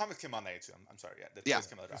came out. Well, the comics came out in 92. I'm sorry. Yeah, the toys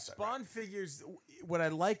came out after that. Spawn figures, what I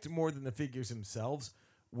liked more than the figures themselves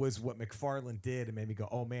was what McFarlane did, and made me go,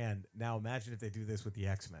 oh man, now imagine if they do this with the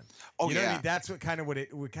X-Men. Oh, you know what I mean? That's what kind of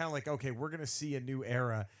like, okay, we're going to see a new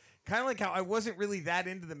era. Kind of like how I wasn't really that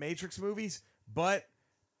into the Matrix movies, but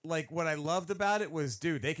like, what I loved about it was,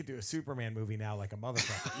 dude, they could do a Superman movie now like a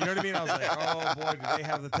motherfucker. You know what I mean? I was like, oh boy, do they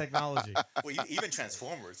have the technology. Well, even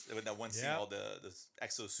Transformers, with that one scene, all the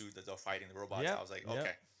exosuit that they're fighting the robots, I was like,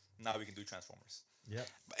 okay, now we can do Transformers. Yep.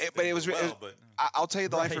 But it was. I'll tell you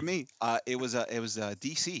the line for me. It was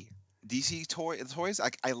DC. DC toys.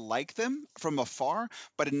 I like them from afar,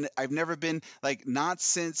 but I've never been like, not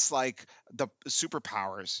since like the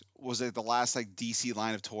Superpowers was it the last like DC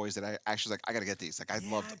line of toys that I actually like. I gotta get these. Like, I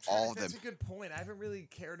loved all of them. That's a good point. I haven't really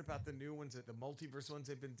cared about the new ones, the multiverse ones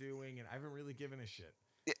they've been doing, and I haven't really given a shit.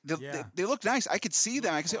 They look nice. I could see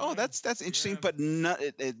them. I could say, oh, that's interesting, but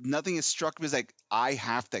nothing has struck me as like, I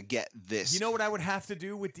have to get this. You know what I would have to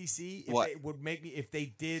do with DC? It would make me, if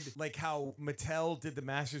they did like how Mattel did the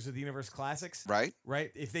Masters of the Universe Classics. Right.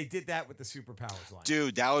 If they did that with the Superpowers line.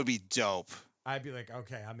 Dude, that would be dope. I'd be like,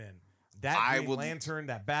 okay, I'm in. That Green Lantern,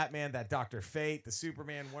 that Batman, that Dr. Fate, the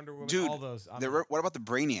Superman, Wonder Woman, all those. What about the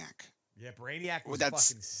Brainiac? Yeah, Brainiac was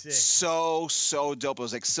fucking sick. So dope. It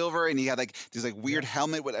was like silver, and he had like this like weird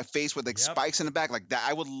helmet with a face with like spikes in the back. Like that,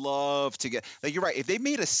 I would love to get. Like, you're right. If they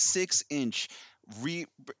made a 6-inch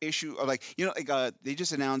reissue, or like, they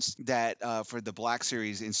just announced that for the Black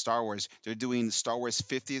Series in Star Wars, they're doing Star Wars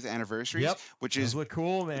 50th anniversary, which those look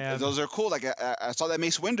cool, man. Those are cool. Like, I saw that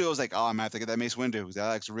Mace Windu, I was like, oh, I'm gonna have to get that Mace Windu.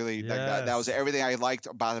 That looks really that was everything I liked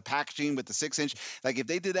about the packaging with the 6-inch. Like, if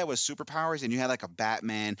they did that with superpowers and you had like a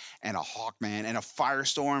Batman and a Hawkman and a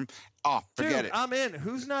Firestorm, oh, forget it. I'm in.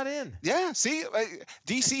 Who's not in? Yeah, see,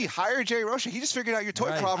 DC, hire Jerry Rocha. He just figured out your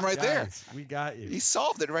toy problem right there. We got you. He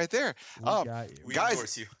solved it right there. We got you. We guys,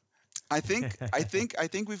 endorse you. I think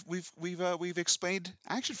we've explained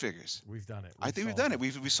action figures. We've done it. I think we've done it. We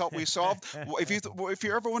solved. If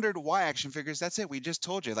you ever wondered why action figures, that's it. We just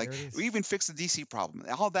told you. Like, we even fixed the DC problem.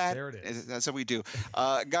 All that. There it is. That's what we do.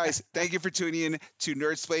 Guys, thank you for tuning in to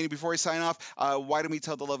Nerdsplaining. Before we sign off, why don't we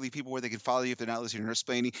tell the lovely people where they can follow you if they're not listening to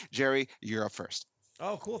Nerdsplaining? Jerry, you're up first.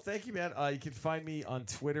 Oh, cool. Thank you, man. You can find me on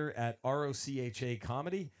Twitter at ROCHA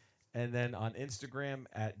Comedy. And then on Instagram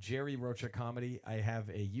at Jerry Rocha Comedy. I have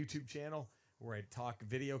a YouTube channel where I talk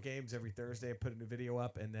video games every Thursday. I put a new video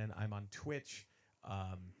up. And then I'm on Twitch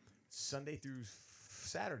Sunday through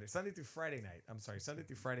Friday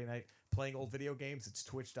night, playing old video games. It's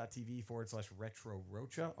twitch.tv/Retro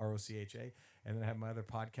Rocha, ROCHA. And then I have my other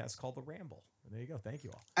podcast called The Ramble. And there you go. Thank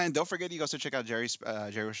you all. And don't forget, you can also check out Jerry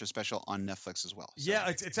Rocha's special on Netflix as well. So. Yeah,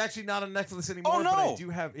 it's actually not on Netflix anymore. Oh, no. But I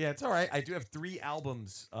do have, it's all right. I do have 3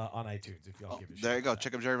 albums on iTunes if y'all give a shit. There you go.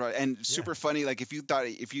 Check out Jerry Rocha. And super funny. Like, if you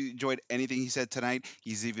enjoyed anything he said tonight,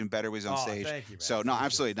 he's even better when he's on stage. Thank you, man. So, no,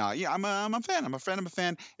 absolutely. No, yeah, I'm a fan. I'm a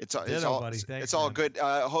fan. It's all good.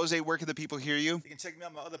 Jose, where can the people hear you? You can check me out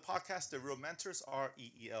on my other podcast, The Real Mentors,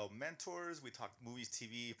 REEL Mentors. We talk movies,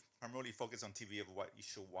 TV, primarily focus on TV of what you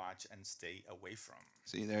should watch and stay away from.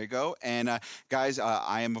 See, there you go. And guys,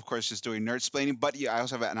 I am, of course, just doing Nerdsplaining, but I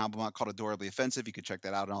also have an album out called Adorably Offensive. You can check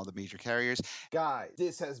that out on all the major carriers. Guys,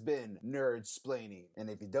 this has been Nerdsplaining. And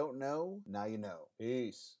if you don't know, now you know.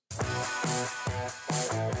 Peace.